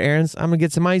taking care of errands. I'm going to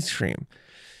get some ice cream.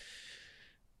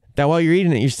 That while you're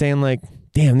eating it, you're saying, like,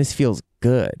 damn, this feels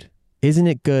good. Isn't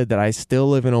it good that I still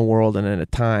live in a world and at a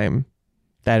time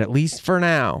that, at least for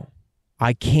now,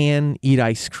 I can eat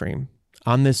ice cream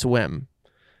on this whim,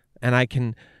 and I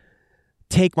can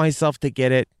take myself to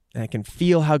get it, and I can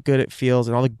feel how good it feels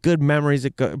and all the good memories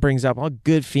it brings up, all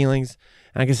good feelings,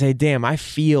 and I can say, damn, I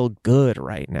feel good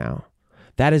right now.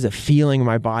 That is a feeling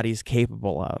my body's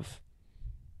capable of.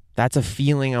 That's a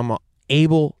feeling I'm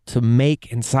able to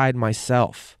make inside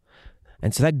myself.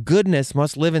 And so that goodness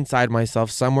must live inside myself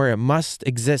somewhere. It must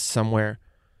exist somewhere,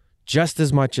 just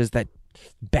as much as that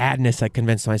badness I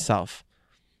convinced myself.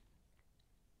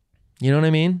 You know what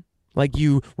I mean? Like,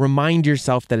 you remind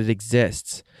yourself that it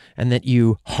exists and that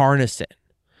you harness it,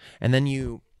 and then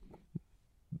you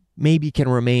maybe can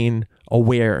remain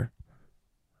aware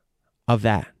of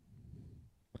that.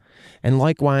 And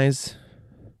likewise,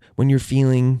 when you're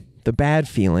feeling the bad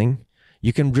feeling,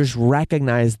 you can just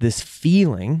recognize this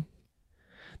feeling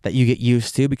that you get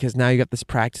used to, because now you got this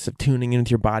practice of tuning into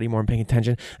your body more and paying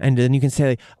attention. And then you can say,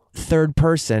 like, third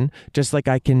person, just like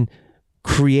I can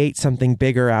create something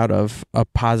bigger out of a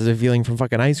positive feeling from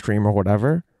fucking ice cream or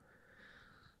whatever.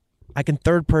 I can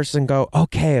third person go,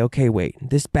 okay, wait,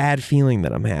 this bad feeling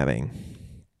that I'm having,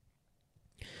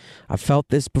 I've felt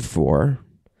this before,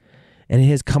 and it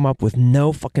has come up with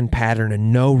no fucking pattern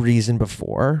and no reason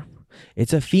before.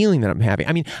 It's a feeling that I'm having.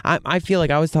 I mean, I feel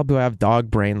like I always tell people I have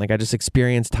dog brain. Like, I just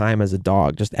experience time as a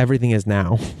dog. Just everything is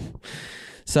now.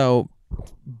 So,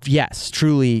 yes,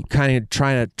 truly kind of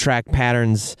trying to track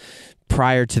patterns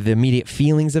prior to the immediate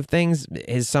feelings of things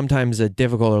is sometimes a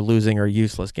difficult or losing or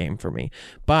useless game for me.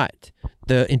 But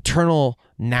the internal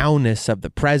nowness of the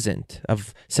present,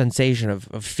 of sensation, of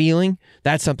feeling,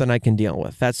 that's something I can deal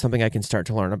with. That's something I can start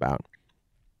to learn about.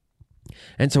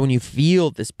 And so when you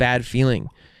feel this bad feeling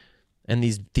and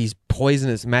these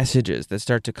poisonous messages that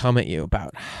start to come at you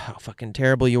about how fucking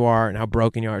terrible you are and how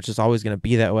broken you are, it's just always going to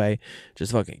be that way,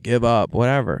 just fucking give up,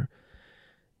 whatever.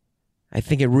 I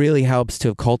think it really helps to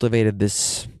have cultivated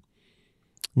this,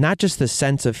 not just the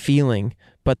sense of feeling,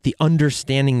 but the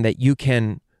understanding that you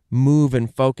can move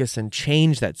and focus and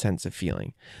change that sense of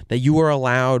feeling, that you are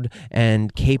allowed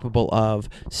and capable of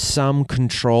some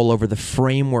control over the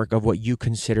framework of what you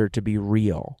consider to be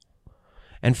real.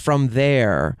 And from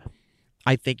there,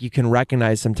 I think you can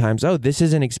recognize sometimes, oh, this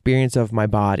is an experience of my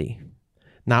body,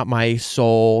 not my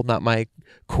soul, not my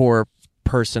core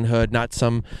personhood, not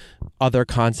some other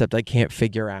concept I can't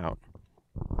figure out.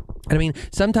 And I mean,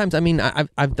 sometimes,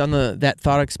 I've done that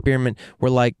thought experiment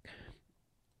where, like,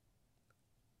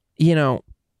 you know,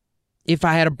 if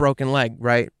I had a broken leg,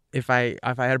 right? If I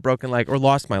had a broken leg or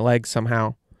lost my leg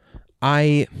somehow,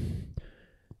 I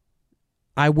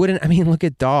wouldn't, look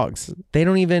at dogs. They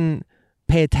don't even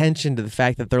pay attention to the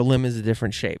fact that their limb is a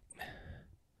different shape.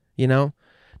 You know?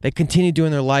 They continue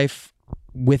doing their life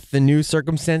with the new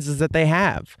circumstances that they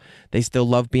have. They still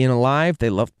love being alive. They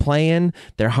love playing.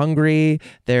 They're hungry.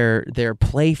 They're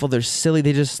playful. They're silly.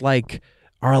 They just like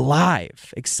are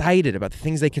alive, excited about the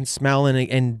things they can smell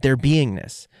and their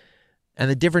beingness. And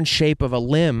the different shape of a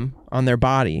limb on their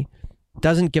body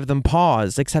doesn't give them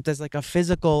pause, except as like a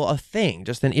physical thing,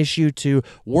 just an issue to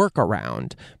work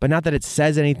around, but not that it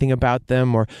says anything about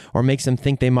them or makes them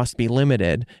think they must be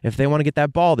limited. If they want to get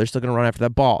that ball, they're still going to run after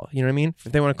that ball. You know what I mean?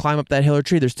 If they want to climb up that hill or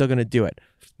tree, they're still going to do it.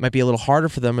 It might be a little harder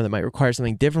for them, or that might require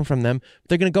something different from them, but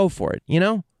they're going to go for it, you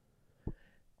know?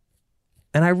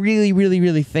 And I really, really,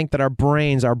 really think that our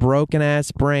brains, our broken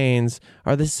ass brains,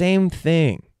 are the same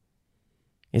thing.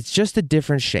 It's just a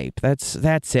different shape. That's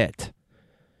it.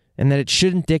 And that it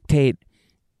shouldn't dictate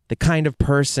the kind of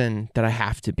person that I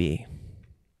have to be.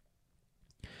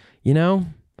 You know?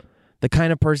 The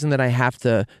kind of person that I have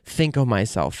to think of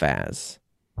myself as.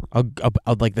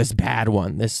 Like this bad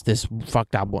one, this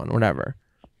fucked up one, whatever.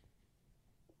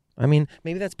 I mean,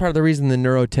 maybe that's part of the reason the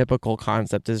neurotypical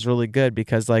concept is really good,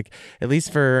 because, like, at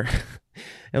least for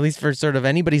sort of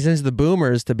anybody since the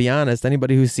boomers, to be honest,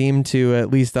 anybody who seemed to,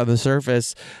 at least on the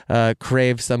surface,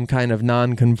 crave some kind of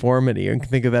non-conformity and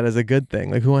think of that as a good thing.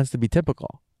 Like, who wants to be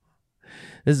typical?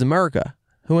 This is America.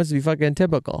 Who wants to be fucking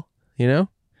typical? You know?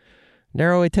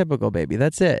 Narrow atypical, baby.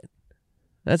 That's it.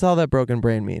 That's all that broken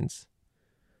brain means.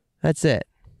 That's it.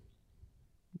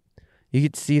 You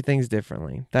get to see things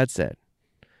differently. That's it.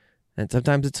 And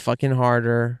sometimes it's fucking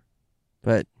harder,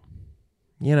 but,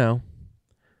 you know,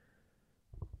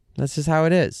 that's just how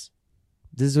it is.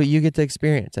 This is what you get to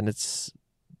experience, and it's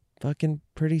fucking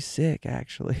pretty sick,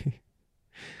 actually.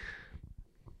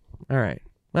 All right.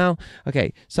 Well,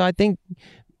 okay. So I think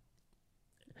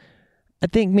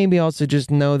maybe also just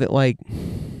know that, like,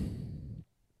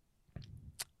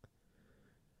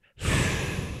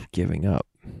 giving up.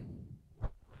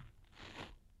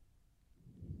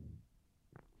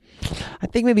 I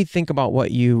think maybe think about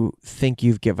what you think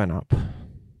you've given up.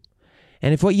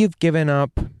 And if what you've given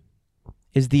up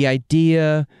is the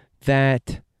idea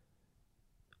that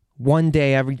one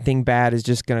day everything bad is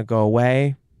just going to go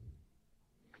away,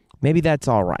 maybe that's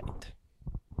all right.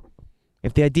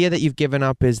 If the idea that you've given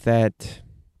up is that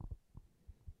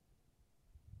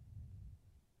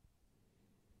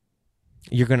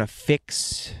you're going to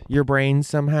fix your brain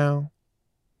somehow,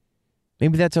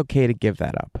 maybe that's okay to give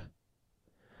that up.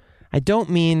 I don't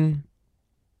mean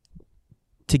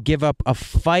to give up a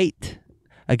fight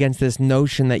against this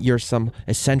notion that you're some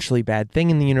essentially bad thing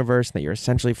in the universe, that you're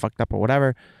essentially fucked up or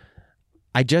whatever.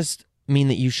 I just mean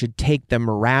that you should take the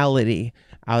morality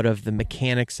out of the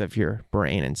mechanics of your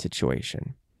brain and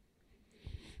situation.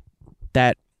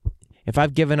 That if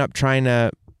I've given up trying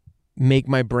to make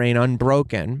my brain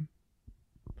unbroken,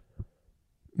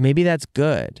 maybe that's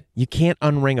good. You can't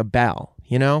unring a bell,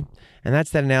 you know? And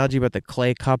that's that analogy about the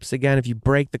clay cups again. If you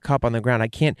break the cup on the ground, I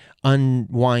can't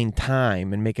unwind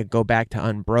time and make it go back to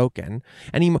unbroken.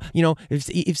 And, you know,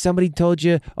 if somebody told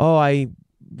you,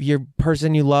 your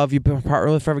person you love, your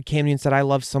partner with forever came to you and said, I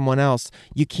love someone else,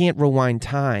 you can't rewind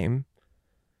time.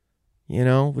 You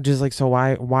know, which is like, so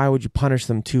why would you punish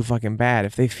them too fucking bad?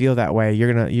 If they feel that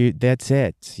way, that's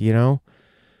it, you know?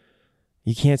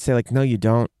 You can't say like, no, you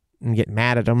don't, and get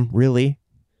mad at them, really.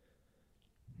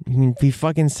 You can be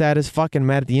fucking sad as fucking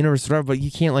mad at the universe, whatever, but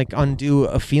you can't like undo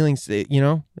a feeling, you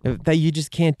know, that you just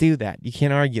can't do that. You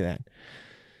can't argue that.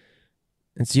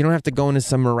 And so you don't have to go into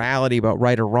some morality about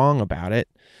right or wrong about it.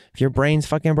 If your brain's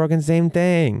fucking broken, same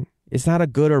thing. It's not a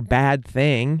good or bad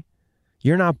thing.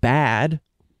 You're not bad.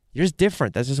 You're just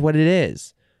different. That's just what it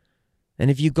is.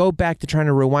 And if you go back to trying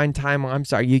to rewind time, I'm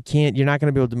sorry, you're not going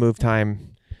to be able to move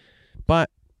time. But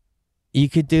you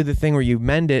could do the thing where you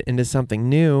mend it into something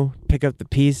new, pick up the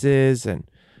pieces and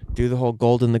do the whole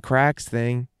gold in the cracks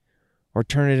thing, or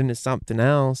turn it into something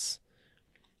else.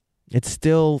 It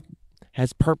still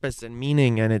has purpose and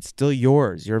meaning, and it's still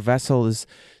yours. Your vessel is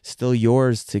still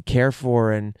yours to care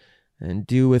for and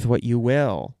do with what you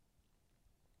will.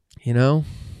 You know?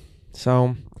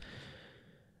 So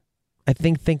I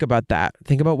think about that.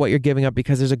 Think about what you're giving up,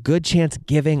 because there's a good chance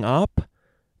giving up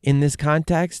in this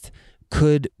context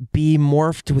could be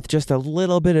morphed with just a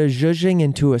little bit of zhuzhing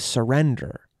into a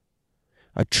surrender.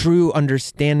 A true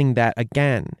understanding that,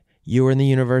 again, you are in the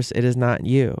universe, it is not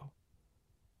you.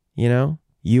 You know?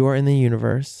 You are in the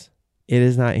universe, it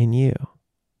is not in you.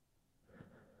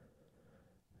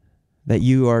 That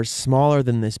you are smaller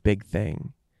than this big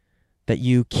thing. That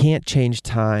you can't change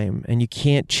time, and you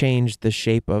can't change the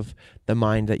shape of the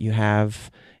mind that you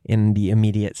have in the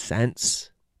immediate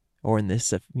sense, or in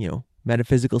this,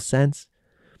 metaphysical sense.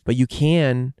 But you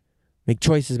can make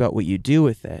choices about what you do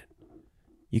with it.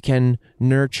 You can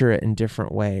nurture it in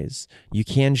different ways. You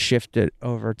can shift it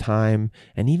over time,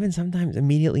 and even sometimes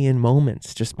immediately in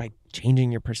moments, just by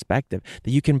changing your perspective.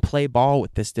 That you can play ball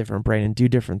with this different brain and do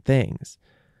different things.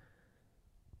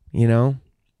 You know?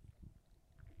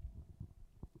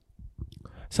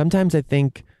 Sometimes I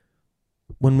think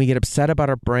when we get upset about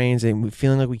our brains and we're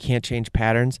feeling like we can't change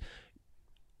patterns,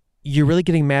 you're really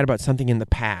getting mad about something in the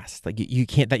past. Like you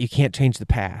can't change the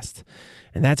past.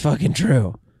 And that's fucking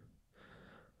true.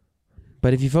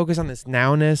 But if you focus on this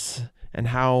nowness and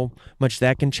how much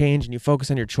that can change, and you focus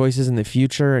on your choices in the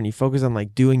future, and you focus on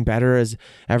like doing better as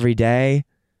every day,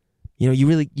 you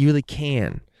really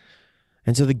can.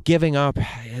 And so the giving up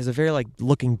has a very like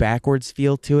looking backwards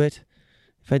feel to it.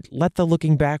 If I let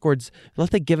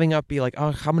the giving up be like, oh,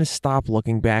 I'm going to stop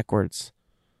looking backwards.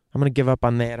 I'm going to give up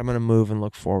on that. I'm going to move and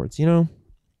look forwards.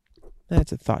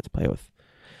 That's a thought to play with.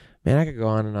 Man, I could go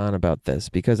on and on about this,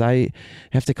 because I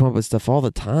have to come up with stuff all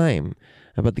the time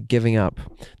about the giving up.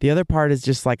 The other part is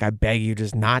just like, I beg you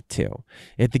just not to.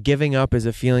 If the giving up is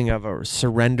a feeling of a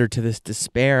surrender to this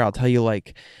despair, I'll tell you,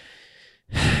 like,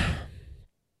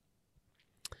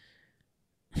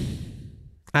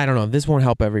 I don't know, this won't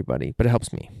help everybody, but it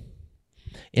helps me.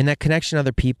 In that connection to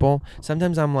other people,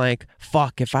 sometimes I'm like,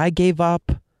 fuck, if I gave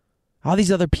up all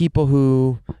these other people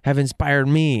who have inspired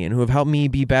me and who have helped me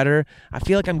be better, I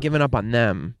feel like I'm giving up on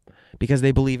them because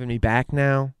they believe in me back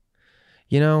now.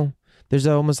 There's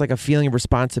almost like a feeling of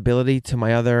responsibility to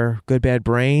my other good, bad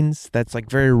brains that's like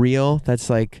very real. That's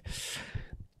like,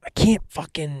 I can't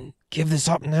fucking give this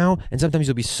up now. And sometimes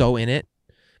you'll be so in it.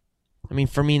 I mean,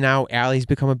 for me now, Allie's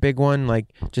become a big one.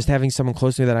 Like, just having someone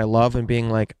close to me that I love and being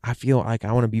like, I feel like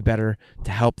I want to be better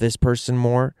to help this person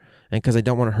more, and because I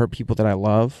don't want to hurt people that I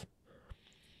love.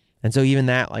 And so even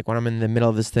that, like when I'm in the middle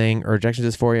of this thing, or rejection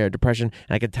dysphoria or depression,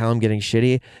 and I can tell I'm getting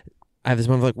shitty, I have this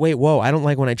moment of like, wait, whoa, I don't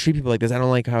like when I treat people like this. I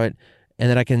don't like how it, and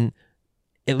then I can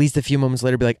at least a few moments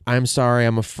later be like, I'm sorry,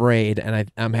 I'm afraid,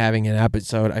 and I'm having an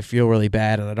episode. I feel really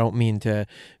bad, and I don't mean to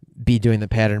be doing the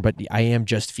pattern, but I am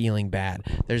just feeling bad.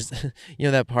 There's,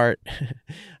 that part,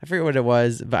 I forget what it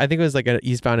was, but I think it was like an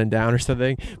Eastbound and Down or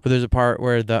something, but there's a part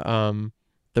where the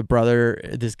brother,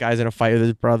 this guy's in a fight with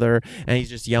his brother, and he's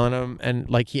just yelling at him, and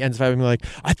like he ends fighting like,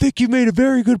 I think you made a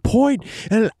very good point,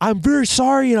 and I'm very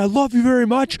sorry, and I love you very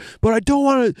much, but I don't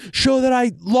want to show that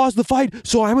I lost the fight,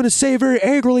 so I'm going to say very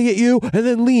angrily at you and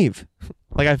then leave.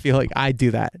 Like, I feel like I do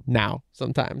that now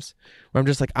sometimes, where I'm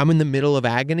just like, I'm in the middle of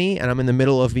agony and I'm in the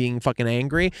middle of being fucking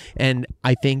angry, and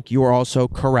I think you're also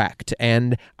correct,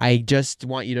 and I just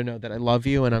want you to know that I love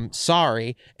you and I'm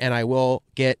sorry, and I will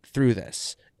get through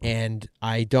this. And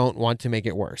I don't want to make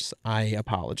it worse. I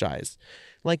apologize.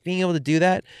 Like, being able to do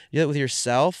that with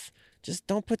yourself, just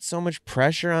don't put so much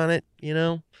pressure on it,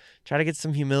 Try to get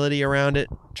some humility around it.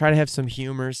 Try to have some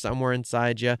humor somewhere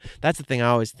inside you. That's the thing I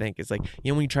always think is like,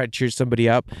 when you try to cheer somebody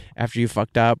up after you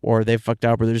fucked up, or they fucked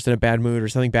up, or they're just in a bad mood, or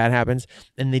something bad happens,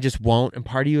 and they just won't. And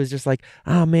part of you is just like,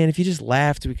 oh man, if you just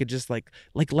laughed, we could just like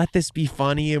let this be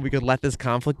funny, and we could let this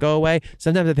conflict go away.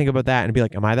 Sometimes I think about that and be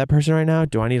like, am I that person right now?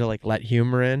 Do I need to like let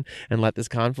humor in and let this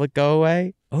conflict go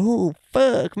away? Oh,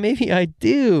 fuck, maybe I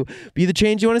do. Be the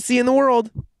change you want to see in the world.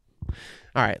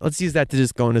 All right, let's use that to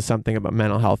just go into something about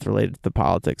mental health related to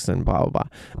politics and blah, blah,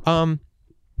 blah.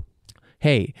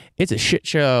 Hey, it's a shit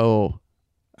show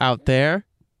out there.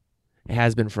 It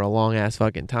has been for a long ass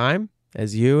fucking time,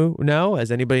 as you know, as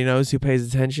anybody knows who pays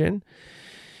attention.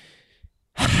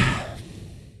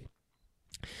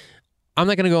 I'm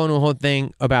not going to go into a whole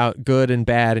thing about good and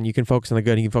bad, and you can focus on the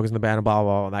good and you can focus on the bad and blah,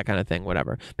 blah, blah, that kind of thing,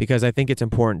 whatever, because I think it's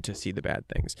important to see the bad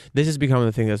things. This has become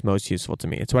the thing that's most useful to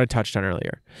me. It's what I touched on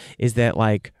earlier, is that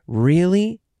like,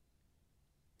 really,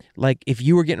 like if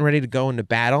you were getting ready to go into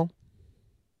battle,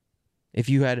 if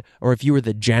you were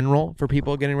the general for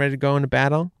people getting ready to go into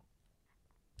battle,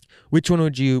 which one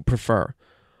would you prefer?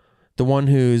 The one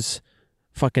who's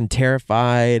fucking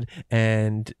terrified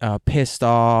and pissed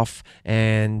off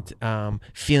and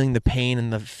feeling the pain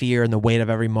and the fear and the weight of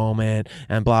every moment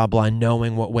and blah blah,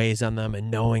 knowing what weighs on them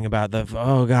and knowing about the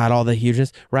oh god, all the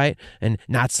hugeness, right? And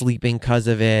not sleeping because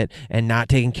of it and not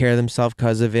taking care of themselves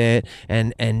because of it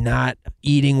and not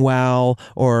eating well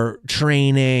or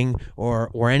training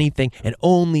or anything, and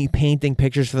only painting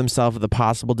pictures for themselves of the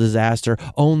possible disaster,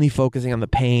 only focusing on the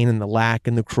pain and the lack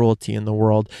and the cruelty in the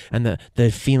world and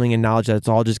the feeling and knowledge that it's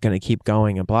all just going to keep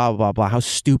going and blah blah blah, how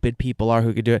stupid people are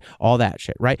who could do it, all that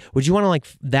shit, right? Would you want to like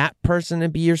that person to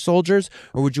be your soldiers,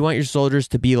 or would you want your soldiers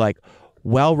to be like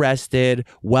well rested,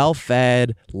 well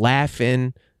fed,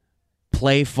 laughing,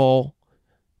 playful,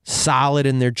 solid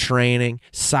in their training,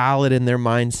 solid in their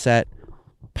mindset,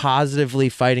 positively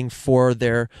fighting for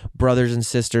their brothers and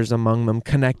sisters among them,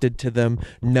 connected to them,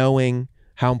 knowing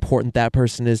how important that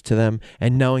person is to them,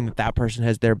 and knowing that that person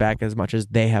has their back as much as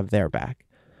they have their back,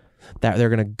 that they're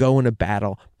going to go into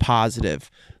battle positive,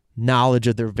 knowledge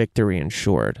of their victory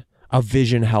ensured, a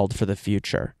vision held for the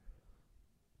future.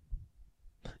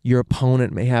 Your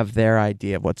opponent may have their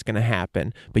idea of what's going to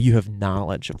happen, but you have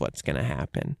knowledge of what's going to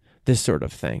happen. This sort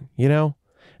of thing, you know?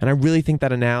 And I really think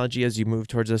that analogy as you move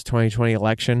towards this 2020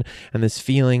 election and this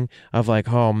feeling of like,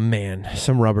 oh man,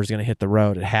 some rubber's going to hit the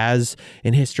road. It has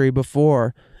in history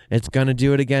before. It's going to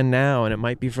do it again now. And it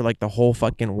might be for like the whole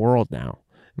fucking world now.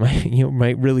 It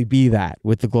might really be that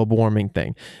with the global warming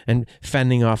thing and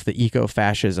fending off the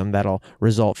eco-fascism that'll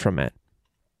result from it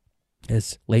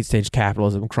as late stage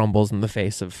capitalism crumbles in the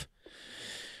face of,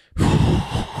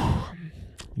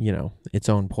 you know, its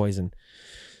own poison.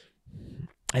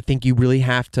 I think you really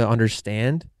have to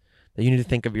understand that you need to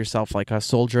think of yourself like a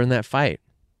soldier in that fight.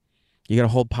 You got to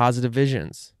hold positive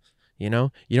visions. You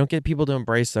know, you don't get people to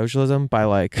embrace socialism by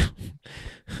like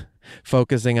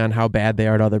focusing on how bad they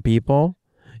are to other people.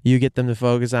 You get them to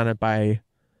focus on it by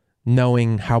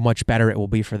knowing how much better it will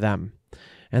be for them.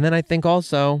 And then I think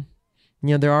also, you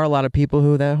know, there are a lot of people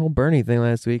who, that whole Bernie thing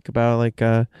last week about like,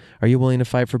 are you willing to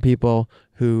fight for people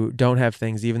who don't have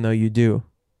things even though you do?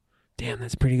 Damn,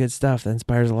 that's pretty good stuff. That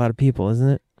inspires a lot of people, isn't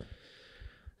it?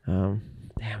 Damn,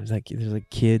 it's like there's like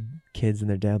kids and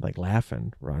their dad like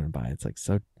laughing, running by. It's like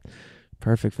so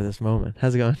perfect for this moment.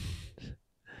 How's it going?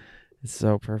 It's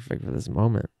so perfect for this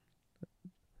moment.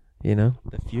 You know,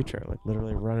 the future, like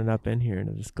literally running up in here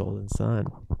into this golden sun.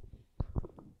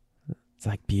 It's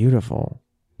like beautiful.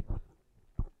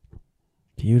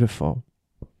 Beautiful.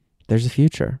 There's a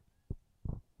future.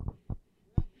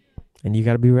 And you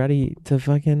got to be ready to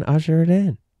fucking usher it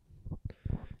in.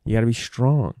 You got to be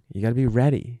strong. You got to be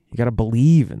ready. You got to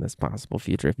believe in this possible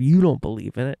future. If you don't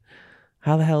believe in it,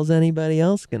 how the hell is anybody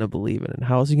else going to believe in it?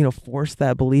 How is you going to force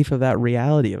that belief of that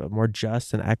reality of a more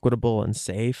just and equitable and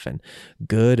safe and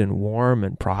good and warm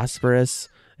and prosperous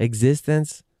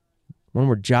existence? One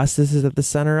where justice is at the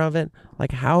center of it?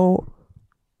 Like how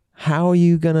are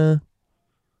you going to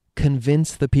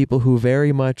convince the people who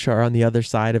very much are on the other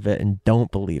side of it and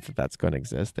don't believe that that's going to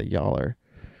exist, that y'all are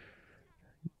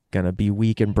going to be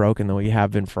weak and broken the way you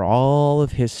have been for all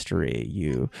of history,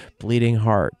 you bleeding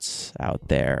hearts out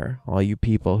there, all you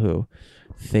people who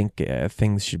think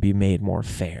things should be made more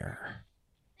fair.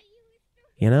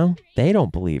 You know, they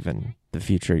don't believe in the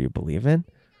future you believe in.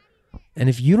 And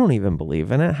if you don't even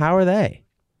believe in it, how are they?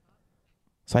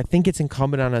 So I think it's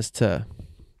incumbent on us to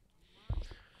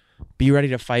be ready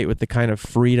to fight with the kind of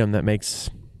freedom that makes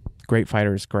great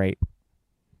fighters great.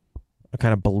 A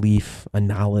kind of belief, a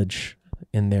knowledge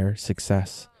in their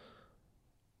success,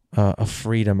 a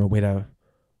freedom, a way to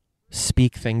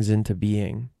speak things into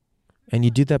being. And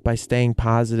you do that by staying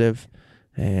positive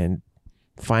and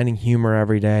finding humor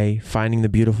every day, finding the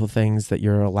beautiful things that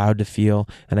you're allowed to feel.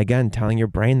 And again, telling your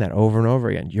brain that over and over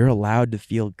again, you're allowed to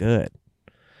feel good.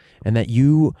 And that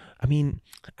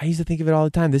I used to think of it all the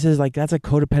time. This is like, that's a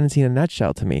codependency in a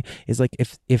nutshell to me. It's like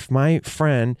if my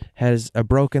friend has a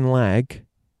broken leg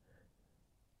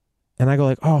and I go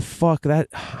like, oh, fuck that.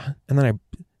 And then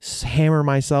I hammer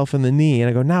myself in the knee and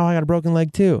I go, now I got a broken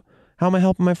leg too. How am I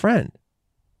helping my friend?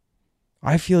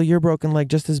 I feel your broken leg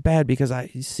just as bad because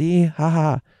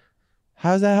haha.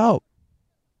 How does that help?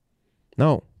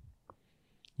 No.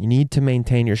 You need to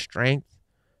maintain your strength.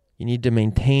 You need to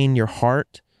maintain your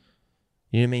heart.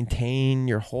 You need to maintain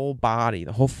your whole body,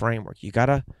 the whole framework. You got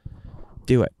to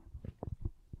do it.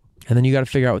 And then you got to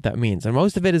figure out what that means. And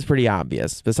most of it is pretty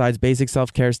obvious. Besides basic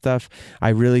self-care stuff, I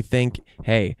really think,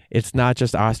 hey, it's not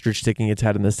just ostrich sticking its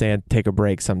head in the sand. Take a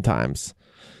break sometimes.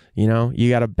 You know, you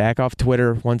got to back off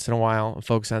Twitter once in a while and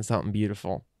focus on something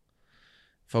beautiful.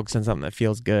 Focus on something that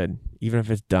feels good, even if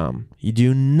it's dumb. You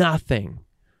do nothing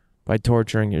by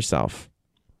torturing yourself.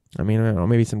 I mean, I don't know,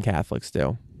 maybe some Catholics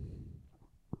do,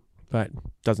 but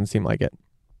doesn't seem like it.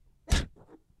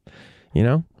 You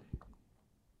know?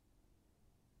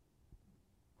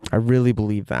 I really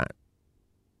believe that.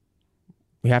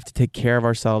 We have to take care of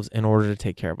ourselves in order to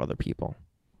take care of other people.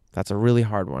 That's a really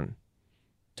hard one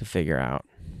to figure out.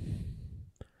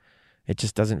 It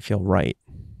just doesn't feel right,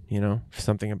 you know?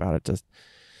 Something about it just...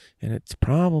 And it's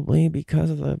probably because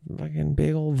of the fucking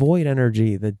big old void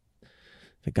energy, the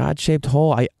God-shaped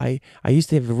hole. I used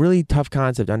to have a really tough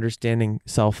concept understanding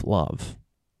self-love.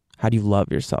 How do you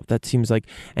love yourself? That seems like...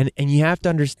 And you have to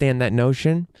understand that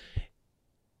notion.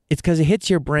 It's because it hits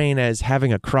your brain as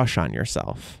having a crush on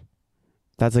yourself.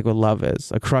 That's like what love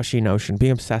is, a crushy notion,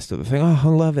 being obsessed with the thing. Oh, I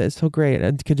love it. It's so great.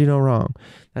 It could do no wrong.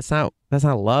 That's not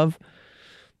love.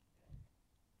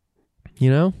 You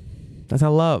know? That's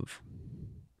not love.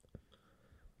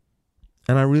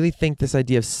 And I really think this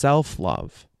idea of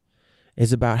self-love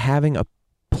is about having a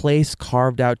place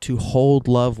carved out to hold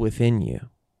love within you.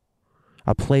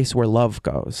 A place where love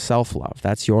goes, self-love.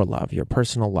 That's your love, your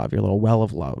personal love, your little well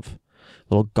of love.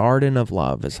 Little garden of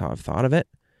love is how I've thought of it.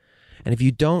 And if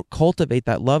you don't cultivate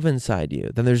that love inside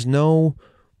you, then there's no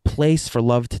place for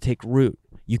love to take root.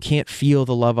 You can't feel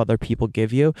the love other people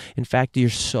give you. In fact, you're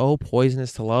so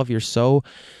poisonous to love. You're so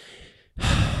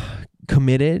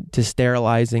committed to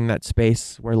sterilizing that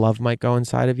space where love might go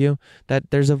inside of you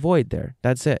that there's a void there.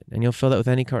 That's it. And you'll fill that with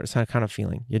any kind of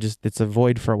feeling. It's a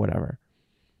void for whatever.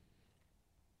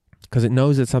 Because it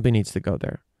knows that something needs to go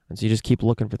there. And so you just keep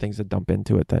looking for things to dump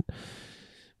into it that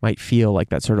might feel like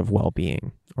that sort of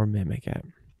well-being or mimic it.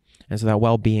 And so that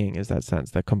well-being is that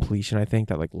sense, that completion, I think,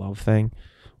 that like love thing,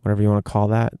 whatever you want to call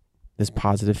that, this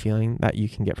positive feeling that you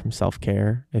can get from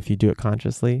self-care if you do it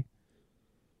consciously.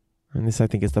 And this, I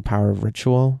think, is the power of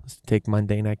ritual, is to take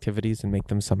mundane activities and make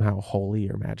them somehow holy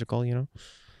or magical, you know?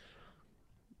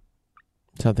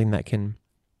 Something that can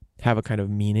have a kind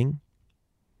of meaning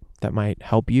that might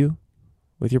help you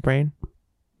with your brain.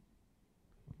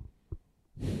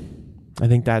 I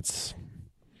think that's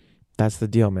the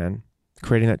deal, man.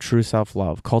 Creating that true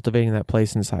self-love, cultivating that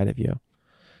place inside of you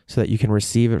so that you can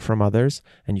receive it from others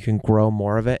and you can grow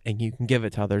more of it and you can give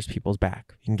it to others people's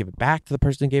back. You can give it back to the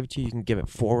person who gave it to you. You can give it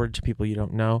forward to people you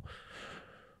don't know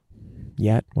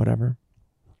yet, whatever.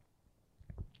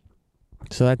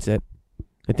 So that's it.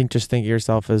 I think just think of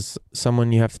yourself as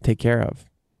someone you have to take care of.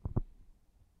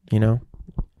 You know?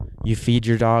 You feed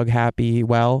your dog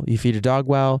you feed your dog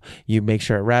well, you make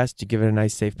sure it rests, you give it a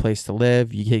nice safe place to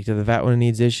live, you take it to the vet when it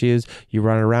needs issues, you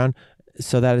run it around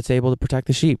so that it's able to protect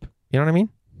the sheep. You know what I mean?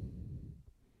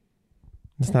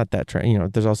 It's not that,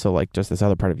 there's also like just this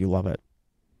other part of you love it.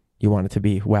 You want it to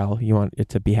be well, you want it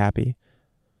to be happy.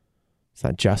 It's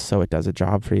not just so it does a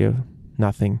job for you.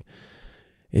 Nothing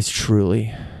is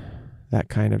truly that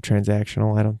kind of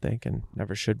transactional, I don't think, and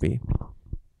never should be.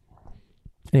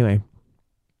 Anyway.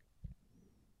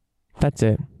 That's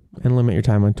it. And limit your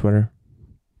time on Twitter.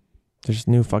 There's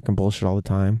new fucking bullshit all the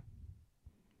time.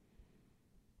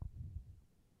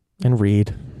 And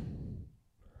read.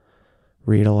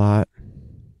 Read a lot.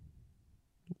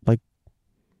 Like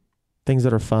things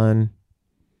that are fun.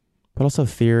 But also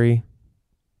theory.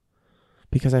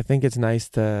 Because I think it's nice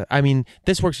to... I mean,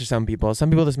 this works for some people. Some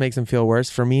people this makes them feel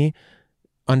worse. For me,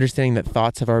 understanding that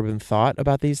thoughts have already been thought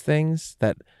about these things,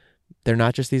 that they're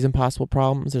not just these impossible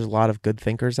problems. There's a lot of good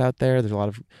thinkers out there. There's a lot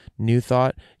of new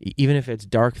thought. Even if it's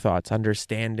dark thoughts,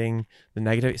 understanding the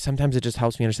negative, sometimes it just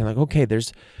helps me understand, like, okay,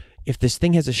 if this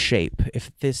thing has a shape, if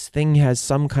this thing has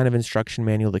some kind of instruction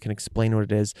manual that can explain what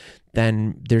it is,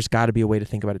 then there's got to be a way to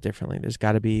think about it differently. There's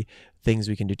got to be things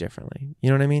we can do differently. You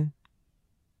know what I mean?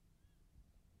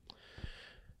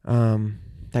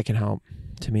 That can help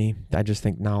to me. I just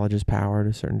think knowledge is power to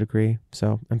a certain degree.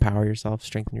 So empower yourself,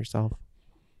 strengthen yourself,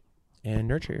 and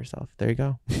nurture yourself. There you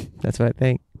go. That's what I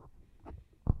think.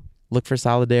 Look for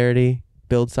solidarity,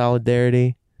 build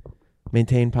solidarity,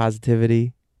 maintain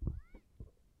positivity,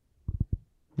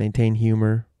 maintain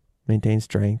humor, maintain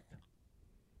strength.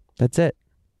 That's it.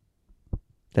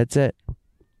 That's it.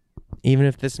 Even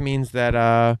if this means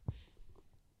that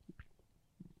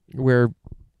we're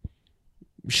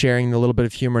sharing the little bit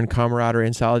of humor and camaraderie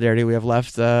and solidarity we have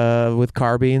left with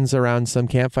carbines around some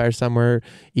campfire somewhere,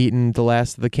 eating the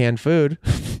last of the canned food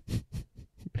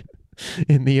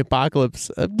in the apocalypse,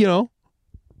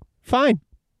 fine.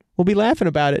 We'll be laughing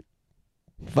about it.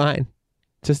 Fine.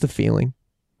 Just a feeling.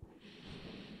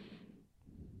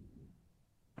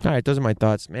 All right, those are my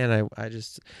thoughts. Man, I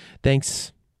just...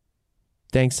 Thanks.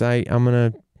 I'm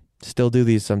going to still do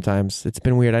these sometimes. It's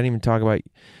been weird. I didn't even talk about...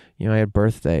 I had a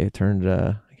birthday. I turned,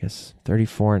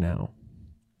 34 now.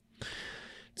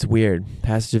 It's weird.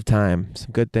 Passage of time. Some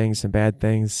good things, some bad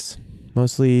things.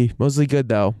 Mostly good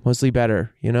though. Mostly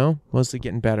better, you know? Mostly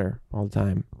getting better all the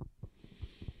time.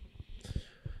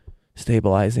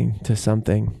 Stabilizing to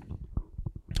something.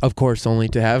 Of course, only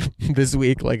to have this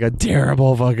week like a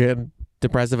terrible fucking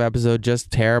depressive episode. Just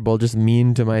terrible. Just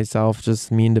mean to myself.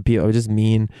 Just mean to people. Just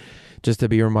mean. Just to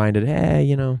be reminded, hey,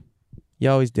 you know, you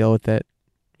always deal with it.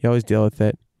 You always deal with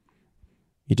it.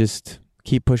 You just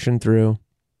keep pushing through.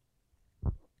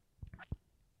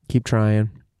 Keep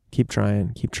trying. Keep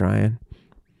trying. Keep trying.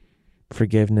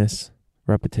 Forgiveness.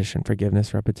 Repetition.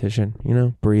 Forgiveness. Repetition. You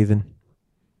know, breathing.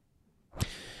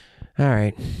 All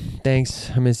right. Thanks.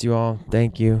 I miss you all.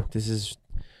 Thank you.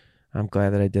 I'm glad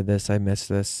that I did this. I missed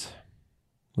this.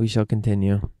 We shall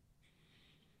continue.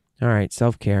 All right.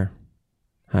 Self-care.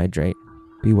 Hydrate.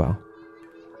 Be well.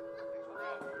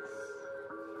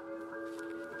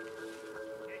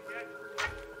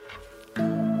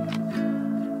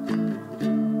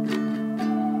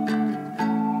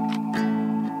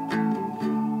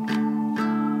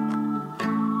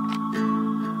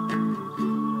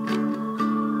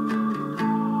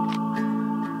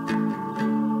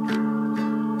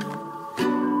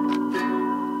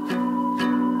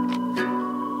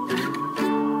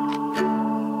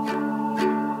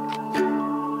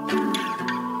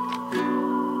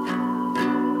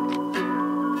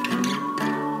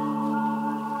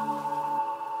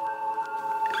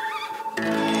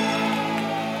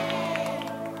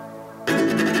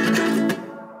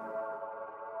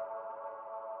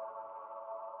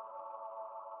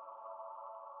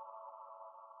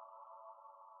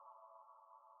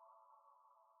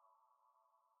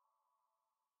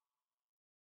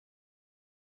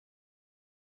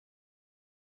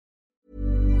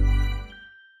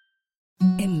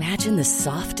 Imagine the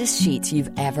softest sheets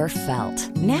you've ever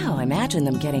felt. Now imagine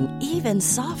them getting even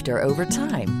softer over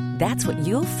time. That's what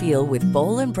you'll feel with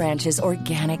Boll & Branch's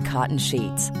organic cotton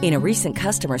sheets. In a recent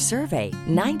customer survey,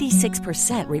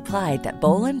 96% replied that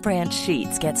Boll & Branch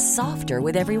sheets get softer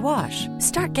with every wash.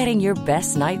 Start getting your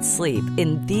best night's sleep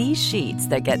in these sheets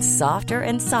that get softer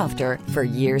and softer for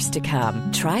years to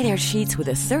come. Try their sheets with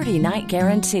a 30-night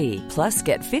guarantee. Plus,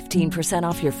 get 15%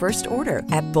 off your first order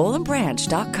at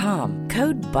BollandBranch.com.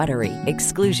 Code BUTTERY.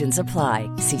 Exclusions apply.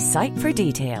 See site for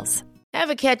details.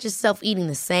 Ever catch yourself eating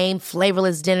the same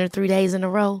flavorless dinner 3 days in a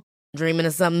row? Dreaming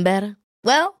of something better?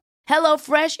 Well,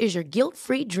 HelloFresh is your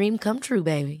guilt-free dream come true,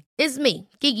 baby. It's me,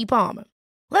 Keke Palmer.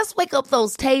 Let's wake up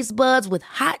those taste buds with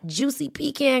hot, juicy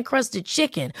pecan-crusted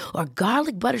chicken or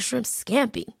garlic butter shrimp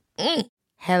scampi.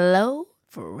 Hello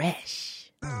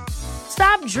Fresh.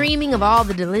 Stop dreaming of all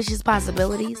the delicious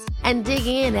possibilities and dig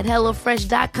in at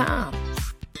HelloFresh.com.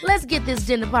 Let's get this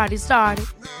dinner party started.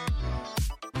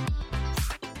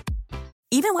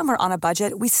 Even when we're on a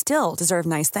budget, we still deserve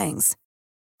nice things.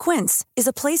 Quince is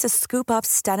a place to scoop up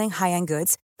stunning high-end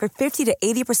goods for 50 to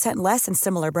 80% less than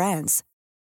similar brands.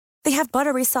 They have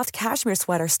buttery soft cashmere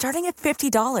sweaters starting at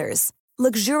 $50,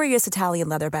 luxurious Italian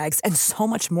leather bags, and so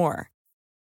much more.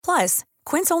 Plus,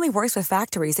 Quince only works with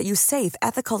factories that use safe,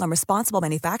 ethical, and responsible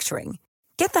manufacturing.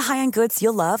 Get the high-end goods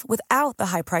you'll love without the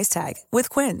high price tag with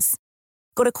Quince.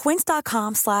 Go to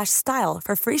quince.com/style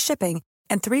for free shipping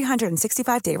and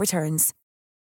 365-day returns.